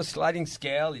we have a sliding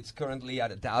scale. It's currently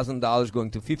at $1,000,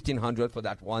 going to $1,500 for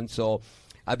that one. So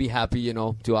I'd be happy, you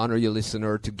know, to honor your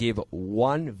listener, to give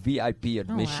one VIP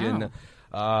admission,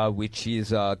 which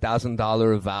is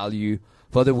 $1,000 value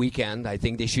for the weekend. I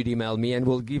think they should email me, and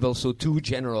we'll give also 2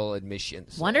 general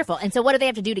admissions. Wonderful. And so what do they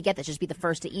have to do to get this? Just be the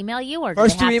first to email you? Or do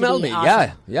First they have to email be me,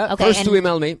 awesome? yeah. Okay, First to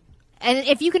email me. And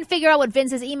if you can figure out what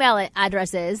Vince's email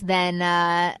address is, then...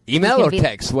 Email you or can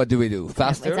text? What do we do?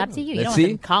 Faster? It's up to you. You Let's don't see.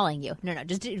 want them calling you. No,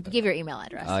 just give your email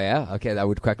address. Oh, yeah? Okay, that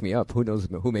would crack me up. Who knows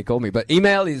who may call me. But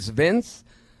email is Vince,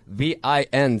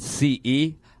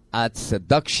 VINCE, at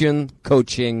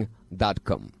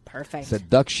seductioncoaching.com. Perfect.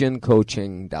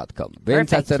 Seductioncoaching.com.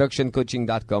 Vince at Perfect.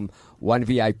 seductioncoaching.com. 1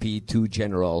 VIP, 2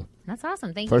 general. That's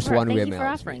awesome. Thank First you one for, we thank you for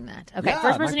emailed. offering that. Okay, Yeah,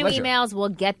 first my person who pleasure. emails will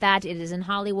get that. It is in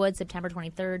Hollywood, September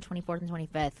 23rd, 24th, and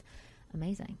 25th.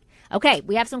 Amazing. Okay,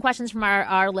 we have some questions from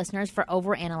our listeners for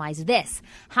Overanalyze This.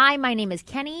 Hi, my name is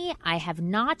Kenny. I have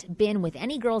not been with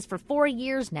any girls for 4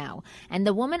 years now, and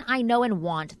the woman I know and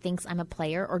want thinks I'm a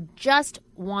player or just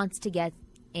wants to get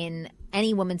in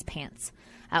any woman's pants.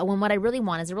 When what I really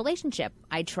want is a relationship.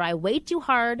 I try way too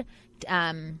hard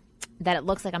that it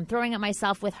looks like I'm throwing at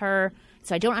myself with her.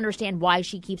 So I don't understand why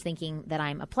she keeps thinking that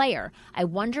I'm a player. I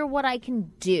wonder what I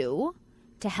can do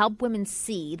to help women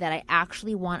see that I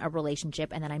actually want a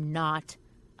relationship and that I'm not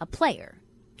a player.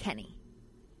 Kenny,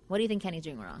 what do you think Kenny's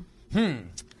doing wrong?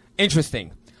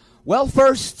 Interesting. Well,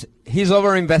 first, he's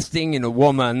over-investing in a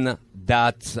woman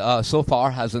that so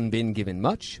far hasn't been given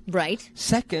much. Right.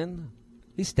 Second,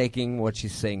 he's taking what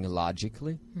she's saying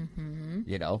logically.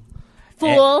 You know.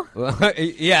 Fool.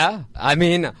 Yeah. I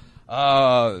mean,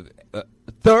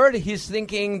 third, he's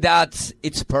thinking that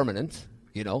it's permanent.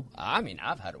 You know. I mean,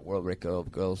 I've had a world record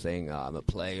of girls saying I'm a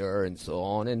player and so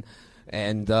on,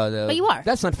 and but you are.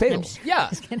 That's not fatal. Yeah.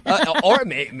 Or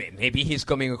maybe he's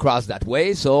coming across that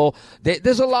way. So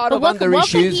there's a lot of under what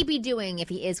issues. What could he be doing if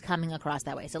he is coming across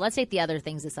that way? So let's take the other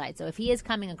things aside. So if he is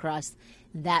coming across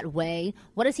that way,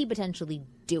 what is he potentially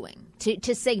doing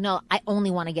to signal, I only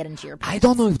want to get into your pants? I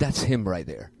don't know if that's him right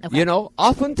there. Okay. You know,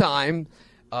 oftentimes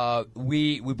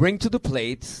we bring to the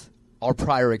plate our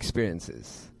prior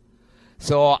experiences.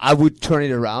 So I would turn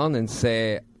it around and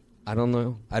say, I don't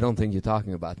know. I don't think you're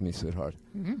talking about me, sweetheart.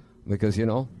 Because, you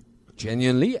know,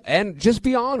 genuinely, and just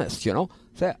be honest, you know.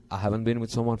 Say, I haven't been with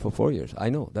someone for 4 years. I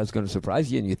know that's going to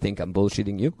surprise you and you think I'm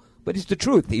bullshitting you. But it's the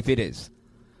truth if it is.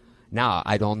 Now,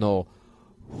 I don't know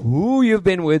who you've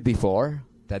been with before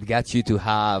that got you to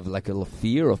have like a little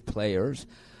fear of players.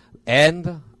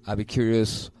 And I'd be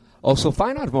curious, also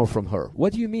find out more from her.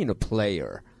 What do you mean a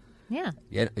player? Yeah.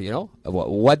 You know,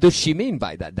 what does she mean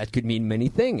by that? That could mean many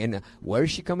things. And where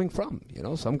is she coming from? You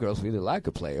know, some girls really like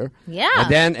a player. Yeah.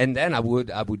 And then I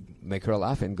would make her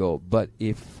laugh and go, but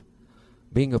if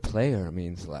being a player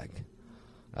means like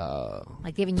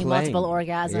giving you playing. multiple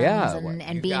orgasms Yeah,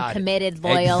 and you being got it. committed,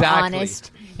 loyal, Exactly.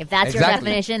 honest. If that's your Exactly.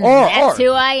 definition, Or- that's who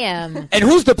I am. And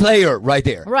who's the player right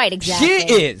there? Right, exactly.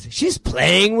 She is. She's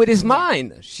playing with his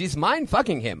mind. She's mind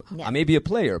fucking him. Yeah. I may be a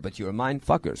player, but you're a mind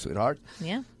fucker, sweetheart.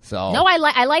 Yeah. So No,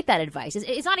 I like that advice.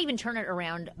 It's not even turn it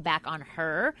around back on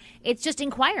her. It's just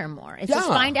inquire more. It's just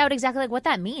Yeah. find out exactly like what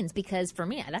that means. Because for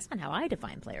me, that's not how I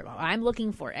define player. I'm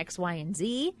looking for X, Y, and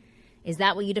Z. Is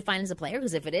that what you define as a player?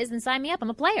 Because if it is, then sign me up. I'm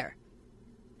a player.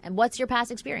 And what's your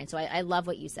past experience? So I love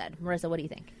what you said. Marissa, what do you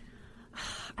think?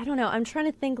 I don't know. I'm trying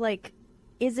to think, like,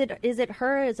 is it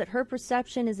her? Is it her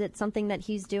perception? Is it something that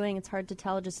he's doing? It's hard to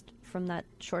tell just from that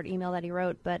short email that he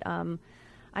wrote. But,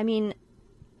 I mean,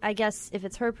 I guess if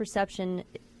it's her perception,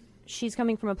 she's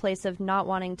coming from a place of not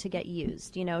wanting to get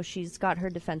used. You know, she's got her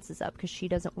defenses up because she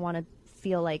doesn't want to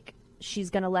feel like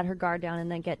she's going to let her guard down and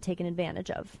then get taken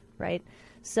advantage of, right?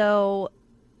 So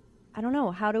I don't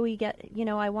know. How do we get, you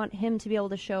know, I want him to be able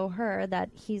to show her that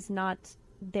he's not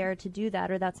there to do that,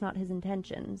 or that's not his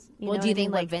intentions. Well, do you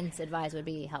think what Vince advised would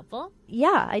be helpful?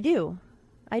 Yeah, I do.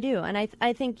 And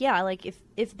I think, yeah, like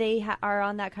if they are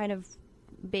on that kind of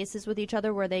basis with each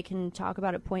other where they can talk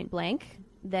about it point blank,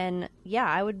 then yeah,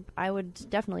 I would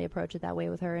definitely approach it that way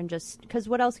with her, and just, because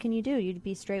what else can you do? You'd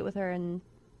be straight with her and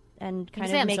kind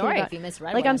say, of I'm make sorry it about, if you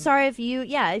misread like, what I'm sorry if you,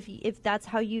 yeah, if that's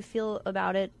how you feel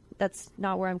about it, that's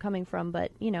not where I'm coming from,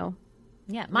 but you know.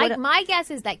 Yeah, my guess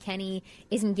is that Kenny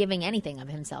isn't giving anything of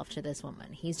himself to this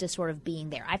woman. He's just sort of being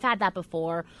there. I've had that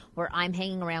before where I'm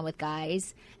hanging around with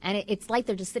guys, and it's like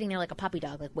they're just sitting there like a puppy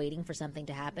dog, like waiting for something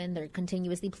to happen. They're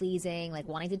continuously pleasing, like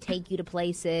wanting to take you to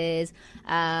places.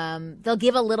 They'll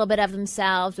give a little bit of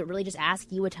themselves, but really just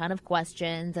ask you a ton of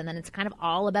questions, and then it's kind of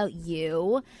all about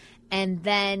you. And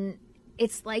then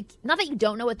it's like, not that you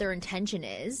don't know what their intention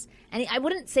is, and I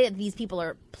wouldn't say that these people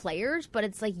are players, but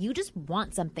it's like you just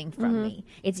want something from me.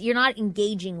 You're not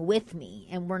engaging with me,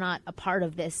 and we're not a part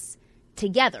of this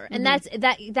together. And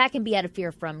that can be out of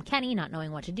fear from Kenny, not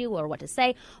knowing what to do or what to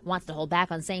say, wants to hold back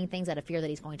on saying things out of fear that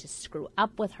he's going to screw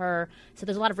up with her. So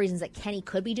there's a lot of reasons that Kenny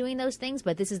could be doing those things,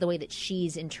 but this is the way that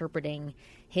she's interpreting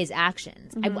his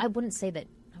actions. I wouldn't say that.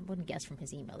 I wouldn't guess from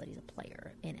his email that he's a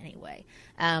player in any way.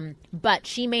 But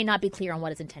she may not be clear on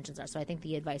what his intentions are. So I think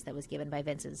the advice that was given by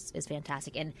Vince is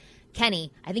fantastic. And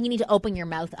Kenny, I think you need to open your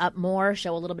mouth up more,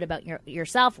 show a little bit about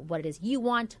yourself, what it is you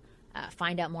want,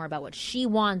 find out more about what she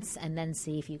wants, and then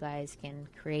see if you guys can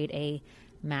create a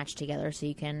match together so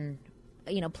you can,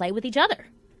 play with each other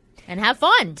and have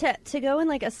fun. To go in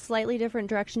like a slightly different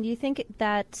direction, do you think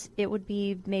that it would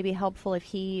be maybe helpful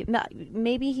if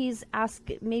maybe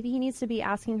he needs to be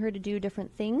asking her to do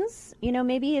different things?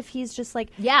 Maybe if he's just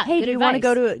like, hey, do you want to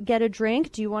go to get a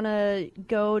drink? Do you want to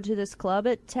go to this club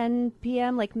at 10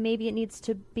 p.m.? Like, maybe it needs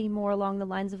to be more along the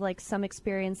lines of like some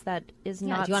experience that is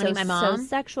not do you want to meet my mom? So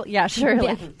sexual. Yeah, sure.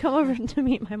 Like, come over to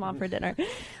meet my mom for dinner.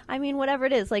 I mean, whatever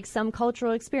it is, like some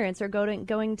cultural experience, or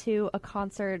going to a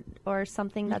concert or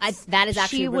something that's that is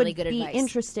actually she really would good be advice.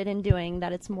 interested in doing.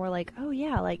 That it's more like, oh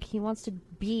yeah, like he wants to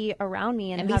be around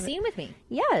me and be have seen with me.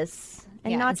 Yes.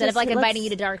 And not instead just of like let's- inviting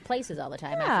you to dark places all the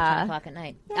time after 10 o'clock at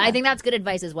night. I think that's good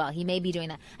advice as well. He may be doing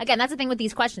that. Again, that's the thing with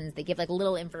these questions. They give like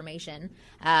little information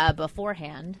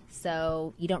beforehand,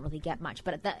 so you don't really get much.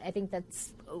 But I think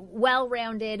that's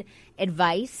well-rounded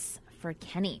advice for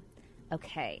Kenny.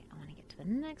 Okay, I want to get to the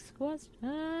next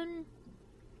question.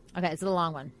 Okay, this is a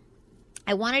long one.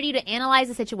 I wanted you to analyze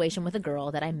the situation with a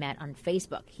girl that I met on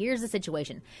Facebook. Here's the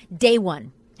situation. Day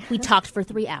 1. We talked for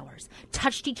 3 hours,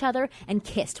 touched each other, and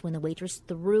kissed when the waitress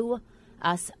threw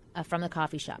us from the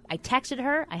coffee shop. I texted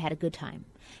her. I had a good time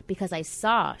because I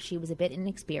saw she was a bit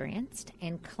inexperienced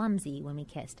and clumsy when we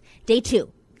kissed. Day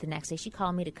 2. The next day, she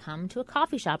called me to come to a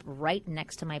coffee shop right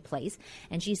next to my place,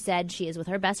 and she said she is with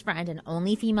her best friend and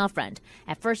only female friend.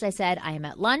 At first, I said I am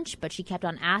at lunch, but she kept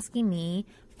on asking me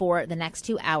for the next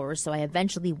 2 hours, so I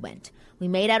eventually went. We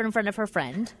made out in front of her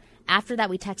friend. After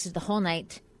that, we texted the whole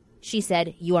night. She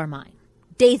said, "You are mine."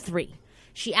 Day 3.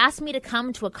 She asked me to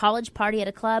come to a college party at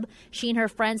a club. She and her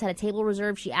friends had a table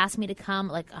reserved. She asked me to come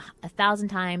like 1,000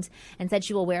 times and said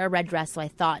she will wear a red dress. So I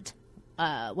thought,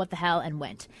 what the hell, and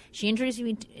went. She introduced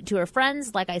me to her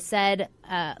friends. Like I said,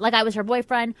 like I was her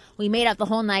boyfriend. We made out the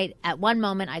whole night. At one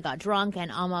moment, I got drunk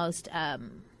and almost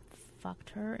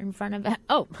fucked her in front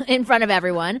of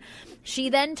everyone. She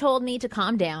then told me to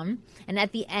calm down. And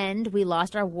at the end, we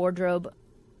lost our wardrobe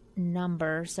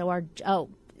number, so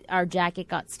our jacket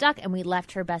got stuck, and we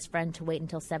left her best friend to wait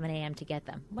until 7 a.m. to get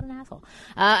them. What an asshole.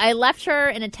 I left her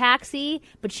in a taxi,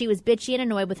 but she was bitchy and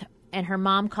annoyed and her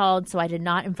mom called, so I did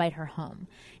not invite her home.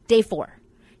 Day 4.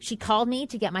 She called me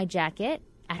to get my jacket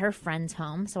at her friend's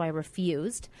home, so I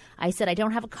refused. I said I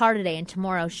don't have a car today, and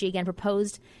tomorrow she again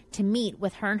proposed to meet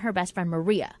with her and her best friend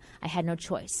Maria. I had no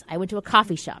choice. I went to a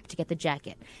coffee shop to get the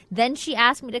jacket. Then she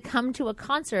asked me to come to a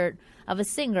concert of a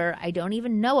singer I don't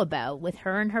even know about with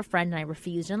her and her friend, and I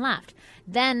refused and laughed.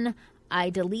 Then I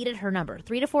deleted her number.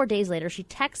 3 to 4 days later, she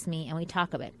texts me, and we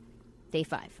talk a bit. Day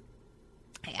 5.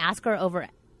 I ask her over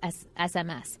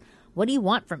SMS, "What do you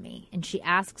want from me?" And she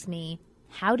asks me,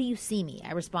 "How do you see me?"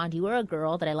 I respond, "You are a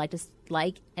girl that I like to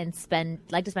spend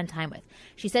time with."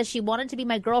 She says she wanted to be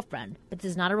my girlfriend, but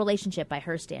this is not a relationship by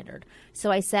her standard.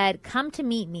 So I said, "Come to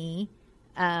meet me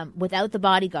without the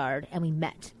bodyguard," and we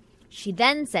met. She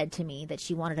then said to me that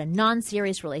she wanted a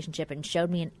non-serious relationship and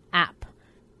showed me an app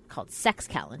called Sex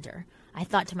Calendar. I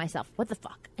thought to myself, what the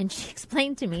fuck? And she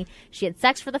explained to me she had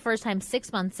sex for the first time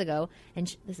 6 months ago,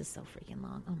 and this is so freaking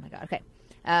long. Oh my god. Okay,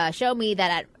 showed me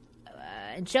that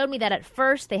at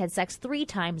first they had sex 3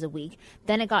 times a week.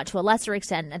 Then it got to a lesser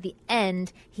extent, and at the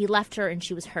end, he left her and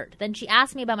she was hurt. Then she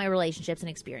asked me about my relationships and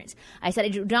experience. I said I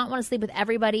do not want to sleep with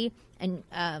everybody, and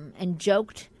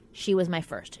joked she was my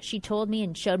first. She told me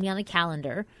and showed me on the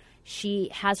calendar she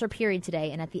has her period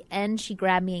today, and at the end, she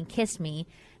grabbed me and kissed me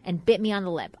and bit me on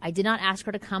the lip. I did not ask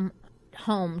her to come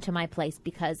home to my place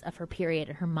because of her period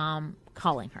and her mom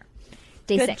calling her.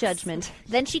 Day Good 6. judgment.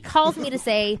 Then she calls me to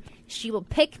say she will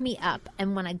pick me up.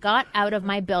 And when I got out of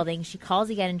my building, she calls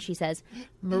again and she says,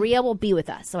 "Maria will be with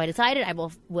us." So I decided I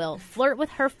will flirt with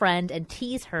her friend and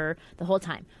tease her the whole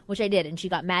time, which I did. And she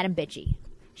got mad and bitchy.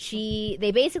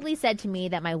 They basically said to me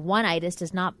that my one-itis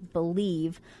does not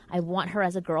believe I want her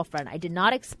as a girlfriend. I did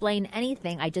not explain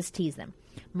anything. I just teased them.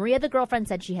 Maria, the girlfriend,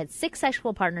 said she had 6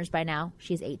 sexual partners by now.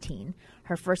 She's 18.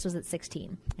 Her first was at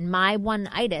 16. And my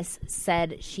one-itis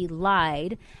said she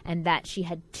lied and that she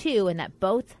had 2 and that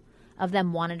both of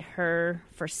them wanted her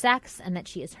for sex and that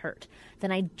she is hurt.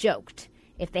 Then I joked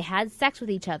if they had sex with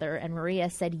each other, and Maria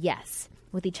said yes,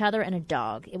 with each other and a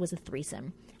dog. It was a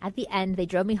threesome. At the end, they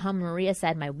drove me home. Maria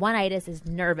said my one-itis is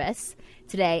nervous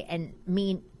today and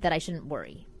mean that I shouldn't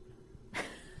worry.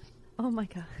 Oh my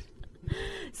god.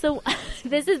 So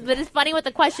but it's funny what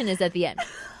the question is at the end.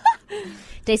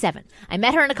 Day 7. I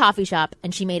met her in a coffee shop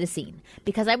and she made a scene.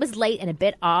 Because I was late and a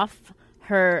bit off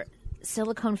her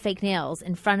silicone fake nails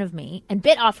in front of me and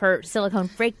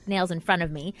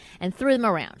threw them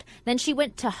around. Then she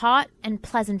went to hot and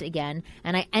pleasant again,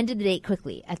 and I ended the date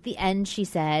quickly. At the end, she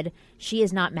said she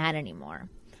is not mad anymore.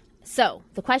 So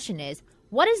the question is,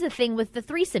 what is the thing with the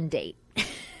threesome date?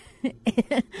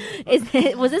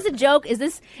 Was this a joke? Is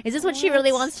this what she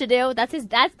really wants to do?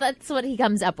 That's what he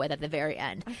comes up with at the very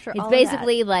end. It's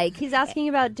basically like he's asking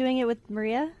about doing it with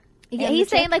Maria. Yeah, he's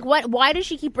saying like, why does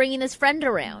she keep bringing this friend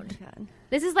around? Oh,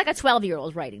 this is like a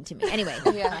 12-year-old writing to me. Anyway,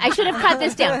 I should have cut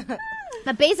this down.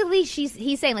 But basically,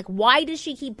 he's saying like, why does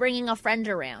she keep bringing a friend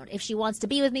around? If she wants to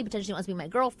be with me, potentially wants to be my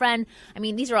girlfriend. I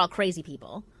mean, these are all crazy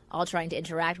people, all trying to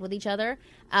interact with each other.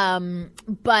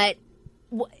 But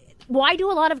why do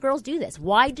a lot of girls do this?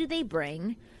 Why do they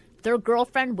bring their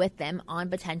girlfriend with them on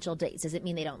potential dates? Does it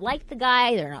mean they don't like the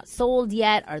guy? They're not sold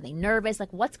yet? Are they nervous?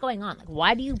 Like, what's going on? Like,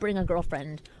 why do you bring a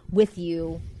girlfriend with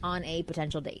you on a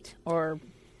potential date or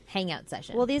hangout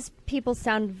session? Well, these people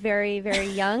sound very, very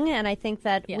young, and I think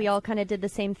that we all kind of did the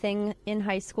same thing in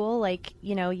high school. Like,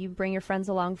 you know, you bring your friends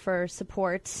along for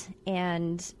support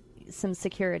and some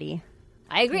security.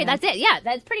 I agree. That's it. Yeah,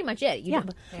 that's pretty much it.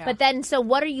 But then, so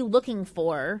what are you looking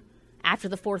for after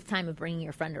the fourth time of bringing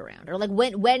your friend around? Or like,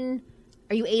 when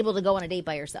are you able to go on a date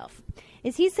by yourself?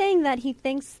 Is he saying that he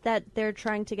thinks that they're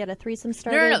trying to get a threesome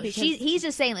started? No. He's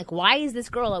just saying, like, why is this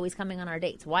girl always coming on our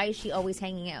dates? Why is she always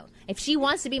hanging out? If she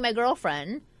wants to be my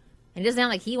girlfriend, and it doesn't sound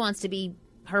like he wants to be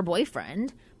her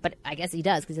boyfriend, but I guess he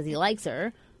does because he likes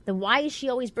her, then why is she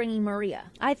always bringing Maria?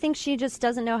 I think she just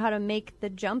doesn't know how to make the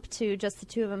jump to just the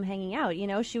two of them hanging out. You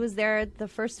know, she was there the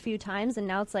first few times, and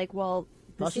now it's like, well,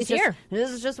 she's here. This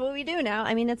is just what we do now.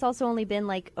 I mean, it's also only been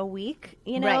like a week,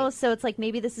 you know? Right. So it's like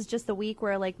maybe this is just the week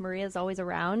where like Maria's always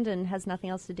around and has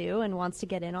nothing else to do and wants to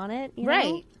get in on it, you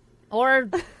know? Or,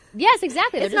 yes,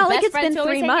 exactly. It's They're not just like best it's friends been who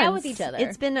always 3 hang out months. with each other.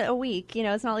 It's been a week, you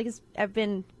know? It's not like I've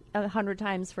been 100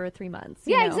 times for 3 months.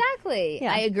 Yeah, you know? exactly.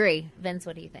 Yeah. I agree. Vince,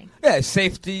 what do you think? Yeah,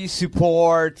 safety,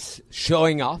 support,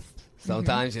 showing off.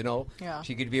 Sometimes, you know, Yeah.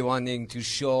 she could be wanting to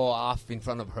show off in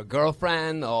front of her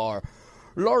girlfriend or,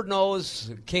 Lord knows,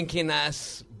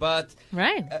 kinkiness. But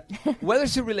whether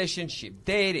it's a relationship,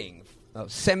 dating,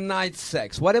 same night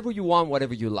sex, whatever you want,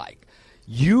 whatever you like,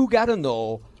 you got to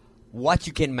know what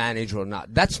you can manage or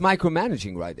not. That's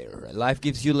micromanaging right there. Life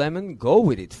gives you lemon, go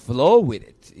with it, flow with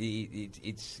it.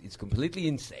 It's completely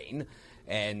insane.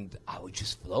 And I would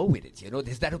just flow with it. You know,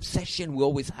 there's that obsession. We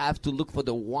always have to look for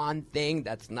the one thing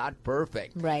that's not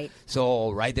perfect. Right.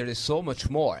 So, right there is so much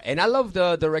more. And I love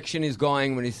the direction he's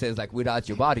going when he says, like, without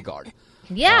your bodyguard.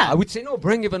 Yeah. I would say, no,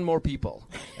 bring even more people.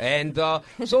 And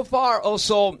so far,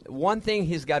 also, one thing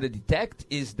he's got to detect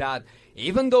is that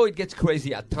even though it gets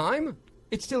crazy at time,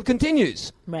 it still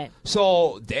continues. Right.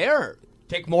 So,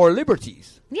 take more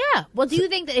liberties. Yeah. Well, do you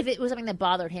think that if it was something that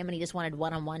bothered him and he just wanted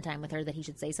one-on-one time with her, that he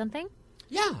should say something?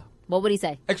 Yeah. What would he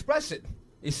say? Express it.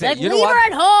 He said, Like, you know leave what?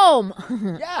 her at home.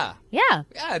 Yeah. Yeah.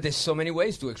 Yeah, there's so many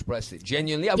ways to express it.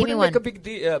 Genuinely. I Give me wouldn't make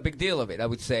one. a big deal of it. I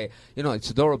would say, you know, it's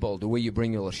adorable the way you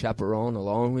bring your chaperone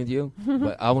along with you,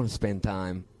 but I want to spend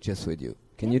time just with you.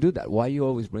 Can you do that? Why you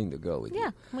always bring the girl with you?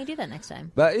 Yeah, can we do that next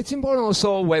time? But it's important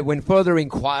also when further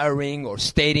inquiring or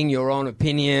stating your own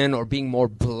opinion or being more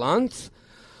blunt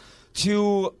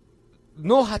to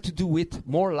know how to do it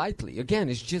more lightly. Again,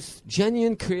 it's just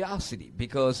genuine curiosity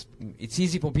because it's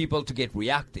easy for people to get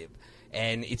reactive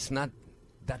and it's not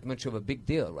that much of a big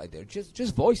deal right there.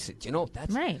 Just voice it, you know.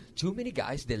 That's right. Too many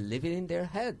guys, they live it in their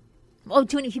head. Oh,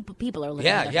 too many people are living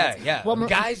in their heads. Yeah. Well,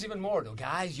 guys even more. The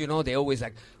guys, you know, they always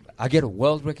like, I get a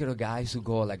world record of guys who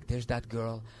go like, there's that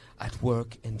girl at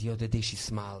work and the other day she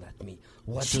smiled at me.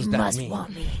 What does that mean? She must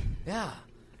want me. Yeah.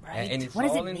 Right. And it's what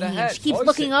does all it in mean? the head. She keeps Voice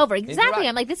looking it. over. Exactly. Interact.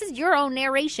 I'm like, this is your own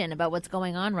narration about what's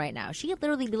going on right now. She could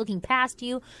literally be looking past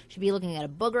you. She'd be looking at a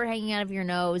booger hanging out of your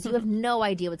nose. You have no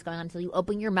idea what's going on until you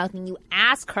open your mouth and you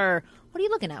ask her, what are you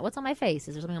looking at? What's on my face?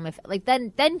 Is there something on my face? Like,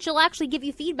 then she'll actually give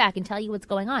you feedback and tell you what's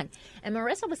going on. And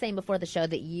Marissa was saying before the show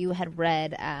that you had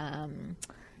read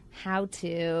How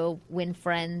to Win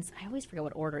Friends. I always forget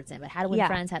what order it's in, but How to Win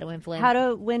Friends, How to Influence. How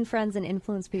to win friends and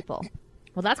influence people.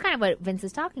 Well, that's kind of what Vince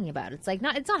is talking about. It's like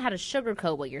it's not how to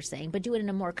sugarcoat what you're saying, but do it in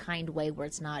a more kind way where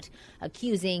it's not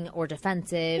accusing or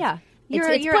defensive. Yeah.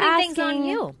 It's You're putting asking things on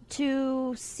you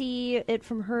to see it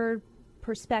from her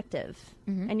perspective,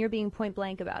 and you're being point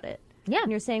blank about it. Yeah.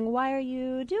 And you're saying, why are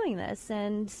you doing this?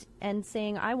 And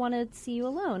saying, I want to see you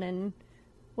alone. And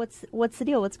what's the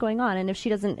deal? What's going on? And if she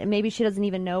doesn't, maybe she doesn't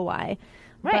even know why.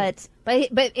 Right.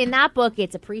 But in that book,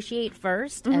 it's appreciate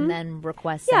first and then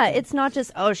request Yeah, second. it's not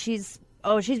just, she's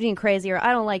being crazy, or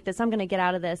I don't like this, I'm going to get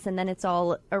out of this. And then it's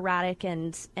all erratic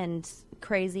and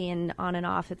crazy and on and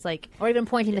off. It's like, or even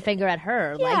pointing the finger at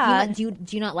her. Yeah. Like, do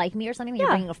you not like me or something? You're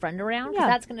bringing a friend around? Because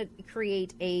that's going to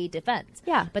create a defense.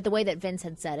 Yeah. But the way that Vince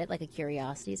had said it, like a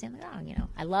curiosity, saying, like,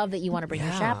 I love that you want to bring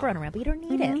your chaperone around, but you don't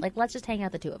need it. Like, let's just hang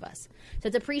out the two of us. So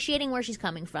it's appreciating where she's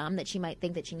coming from, that she might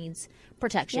think that she needs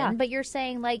protection. Yeah. But you're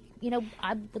saying, like,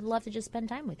 I would love to just spend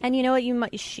time with you. and you know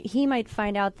what, he might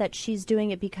find out that she's doing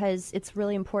it because it's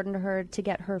really important to her to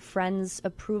get her friends'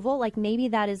 approval. Like, maybe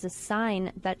that is a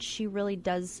sign that she really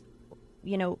does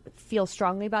feel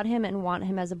strongly about him and want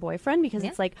him as a boyfriend, because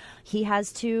it's like, he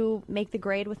has to make the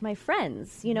grade with my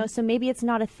friends, so maybe it's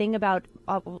not a thing about,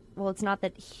 it's not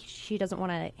that she doesn't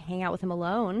want to hang out with him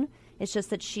alone. It's just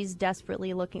that she's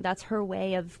desperately looking, that's her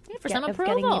way of some of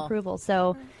getting the approval. approval.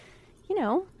 So you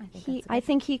know, I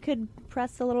think he could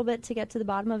press a little bit to get to the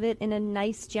bottom of it in a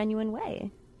nice, genuine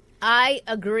way. I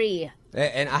agree.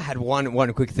 And I had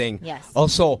one quick thing. Yes.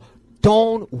 Also,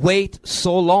 don't wait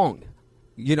so long.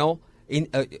 You know,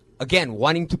 again,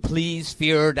 wanting to please,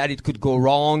 fear that it could go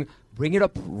wrong. Bring it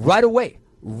up right away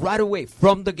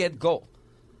from the get-go.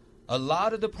 A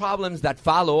lot of the problems that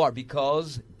follow are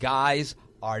because guys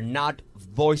are not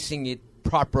voicing it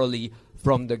properly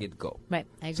from the get-go. Right,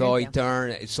 I agree So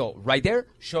with so right there,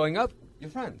 showing up, your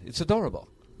friend. It's adorable.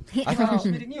 I think I was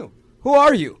meeting you. Who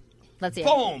are you? Let's see.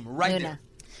 Boom, right Luna. there.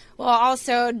 Well,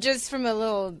 also, just from a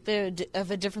little bit of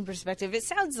a different perspective, it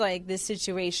sounds like this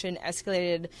situation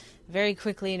escalated very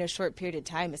quickly in a short period of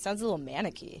time. It sounds a little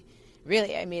manicky.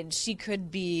 Really, I mean, she could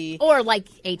be... Or like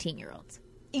 18-year-olds.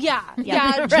 Yeah,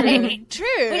 Yeah, true. right. True.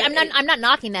 Wait, I'm not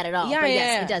knocking that at all. Yeah, but yeah,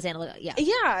 yes, yeah. it does handle it. Yeah.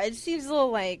 Yeah, it seems a little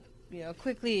like,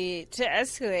 quickly to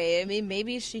escalate. I mean,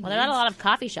 maybe she Well, there are not a lot of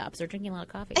coffee shops. They're drinking a lot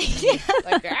of coffee.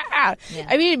 Yeah.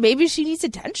 I mean, maybe she needs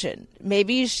attention.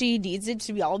 Maybe she needs it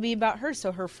to all be about her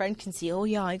so her friend can see, oh,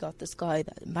 yeah, I got this guy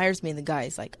that admires me. And the guy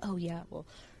is like, oh, yeah, well,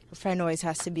 her friend always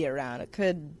has to be around. It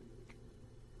could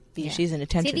be she's an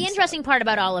attention. See, the interesting part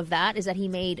about all of that is that he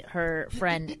made her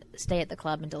friend stay at the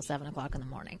club until 7 o'clock in the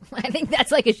morning. I think that's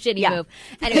like a shitty move.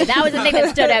 Anyway, that was the thing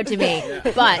that stood out to me.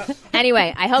 But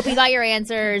anyway, I hope you got your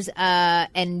answers.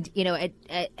 And,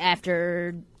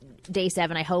 after day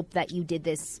 7, I hope that you did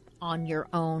this on your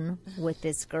own with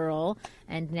this girl.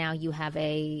 And now you have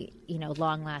a,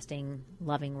 long-lasting,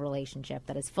 loving relationship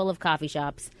that is full of coffee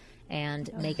shops and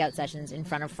make-out sessions in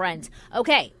front of friends.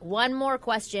 Okay, one more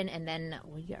question, and then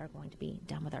we are going to be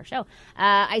done with our show.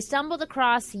 I stumbled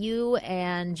across you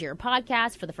and your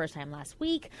podcast for the first time last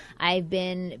week. I've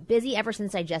been busy ever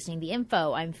since digesting the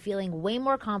info. I'm feeling way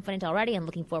more confident already and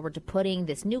looking forward to putting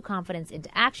this new confidence into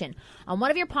action. On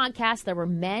one of your podcasts, there were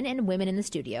men and women in the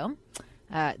studio.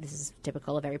 This is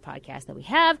typical of every podcast that we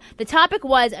have. The topic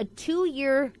was a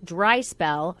 2-year dry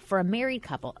spell for a married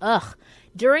couple. Ugh.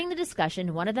 During the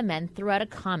discussion, one of the men threw out a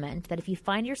comment that if you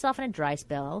find yourself in a dry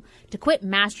spell, to quit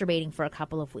masturbating for a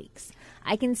couple of weeks.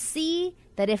 I can see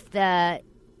that if the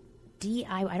DIY,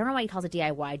 I don't know why he calls it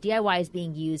DIY. DIY is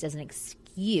being used as an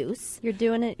excuse. You're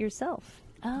doing it yourself.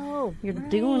 Oh, You're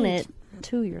doing it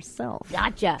to yourself.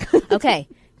 Gotcha. Okay.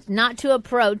 Not to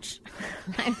approach.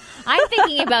 I'm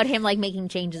thinking about him like making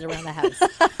changes around the house.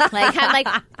 I'm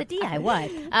like the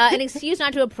DIY. An excuse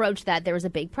not to approach that there was a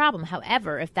big problem.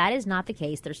 However, if that is not the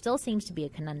case, there still seems to be a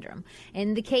conundrum.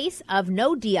 In the case of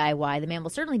no DIY, the man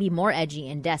will certainly be more edgy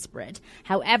and desperate.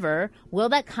 However, will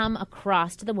that come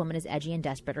across to the woman as edgy and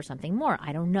desperate or something more?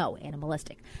 I don't know.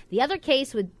 Animalistic. The other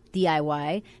case with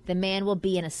DIY, the man will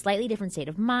be in a slightly different state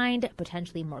of mind,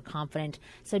 potentially more confident.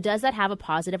 So does that have a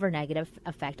positive or negative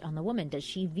effect on the woman? Does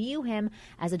she view him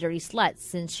as a dirty slut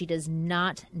since she does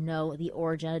not know the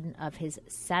origin of his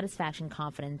satisfaction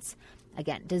confidence?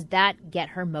 Again, does that get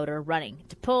her motor running?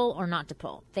 To pull or not to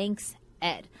pull? Thanks,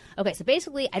 Ed. Okay, so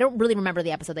basically, I don't really remember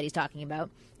the episode that he's talking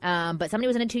about, but somebody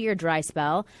was in a 2-year dry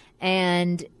spell,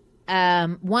 and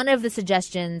one of the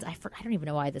suggestions, I don't even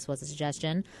know why this was a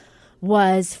suggestion,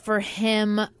 was for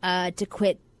him to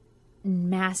quit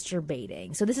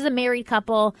masturbating. So this is a married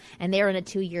couple, and they're in a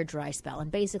 2-year dry spell. And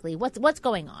basically, what's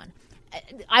going on?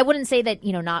 I wouldn't say that,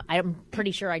 I'm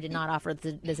pretty sure I did not offer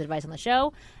this advice on the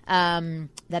show,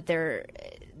 that they're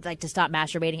like to stop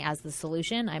masturbating as the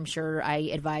solution. I'm sure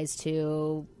I advise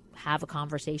to have a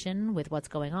conversation with what's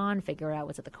going on, figure out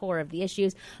what's at the core of the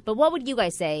issues. But what would you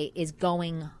guys say is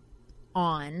going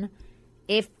on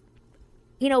if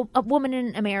a woman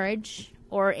in a marriage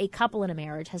or a couple in a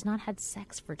marriage has not had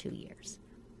sex for 2 years?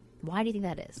 Why do you think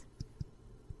that is?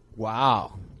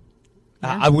 Wow.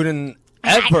 Yeah. I wouldn't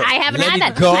ever I haven't let had it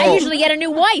that. go I usually get a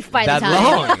new wife by the that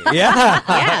time. long.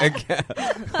 Yeah.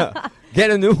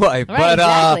 Get a new wife. Right, but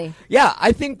exactly.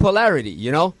 I think polarity,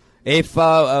 If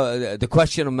the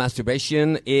question of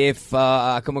masturbation, if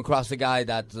I come across a guy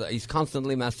that is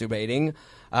constantly masturbating,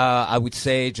 I would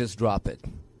say just drop it.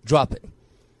 Drop it.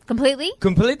 Completely?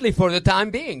 Completely for the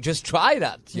time being. Just try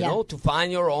that, you know, to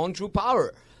find your own true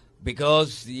power.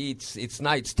 Because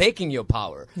it's taking your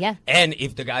power. Yeah. And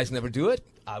if the guys never do it,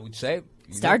 I would say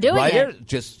start doing it. There,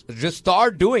 just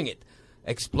start doing it.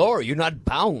 Explore. You're not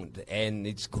bound, and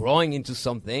it's growing into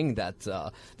something that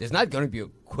there's not going to be a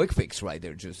quick fix right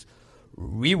there. Just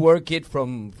rework it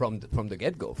from the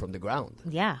get-go, from the ground.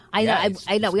 Yeah, I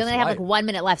know. We only have like 1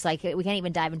 minute left, so we can't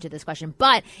even dive into this question.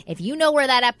 But if you know where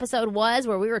that episode was,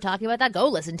 where we were talking about that, go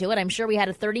listen to it. I'm sure we had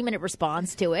a 30-minute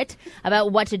response to it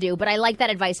about what to do. But I like that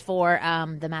advice for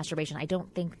the masturbation. I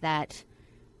don't think that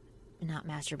not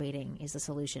masturbating is the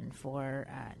solution for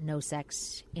no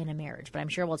sex in a marriage. But I'm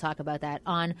sure we'll talk about that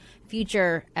on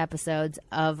future episodes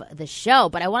of the show.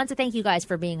 But I wanted to thank you guys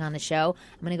for being on the show.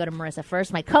 I'm going to go to Marissa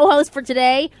first, my co-host for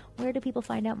today. Where do people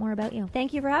find out more about you?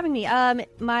 Thank you for having me.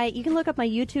 You can look up my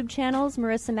YouTube channels,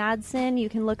 Marissa Madsen. You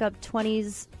can look up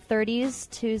 20s, 30s,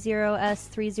 20s,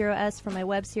 30s for my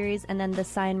web series, and then the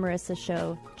Sign Marissa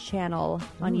Show channel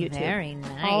on YouTube. Very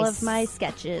nice. All of my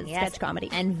sketches, sketch comedy.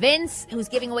 And Vince, who's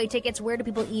giving away tickets, where do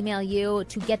people email you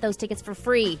to get those tickets for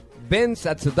free? Vince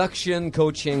at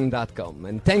seductioncoaching.com.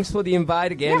 And thanks for the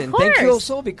invite again. Yeah, and thank you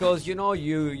also because,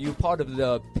 you're part of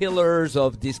the pillars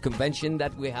of this convention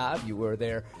that we have. You were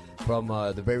there from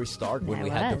the very start when we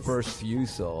had the first few.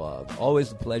 So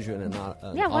always a pleasure and an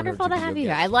honor wonderful to have you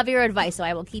here. guest. I love your advice, so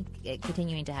I will keep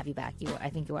continuing to have you back. I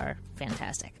think you are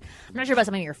fantastic. I'm not sure about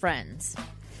some of your friends.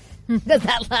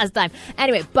 that last time.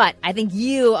 Anyway, but I think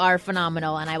you are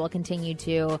phenomenal, and I will continue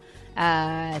to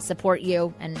support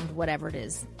you and whatever it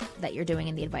is that you're doing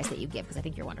and the advice that you give, because I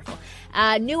think you're wonderful.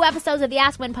 New episodes of the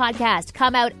Ask Women podcast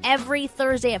come out every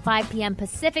Thursday at 5 p.m.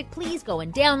 Pacific. Please go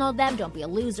and download them. Don't be a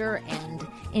loser, and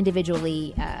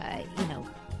individually,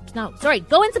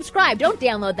 go and subscribe. Don't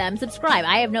download them. Subscribe.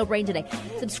 I have no brain today.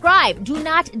 Subscribe. Do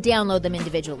not download them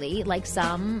individually like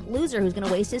some loser who's going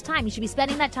to waste his time. You should be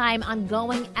spending that time on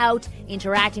going out,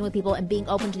 interacting with people, and being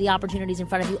open to the opportunities in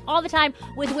front of you all the time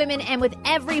with women and with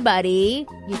everybody.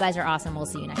 You guys are awesome. We'll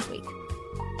see you next week.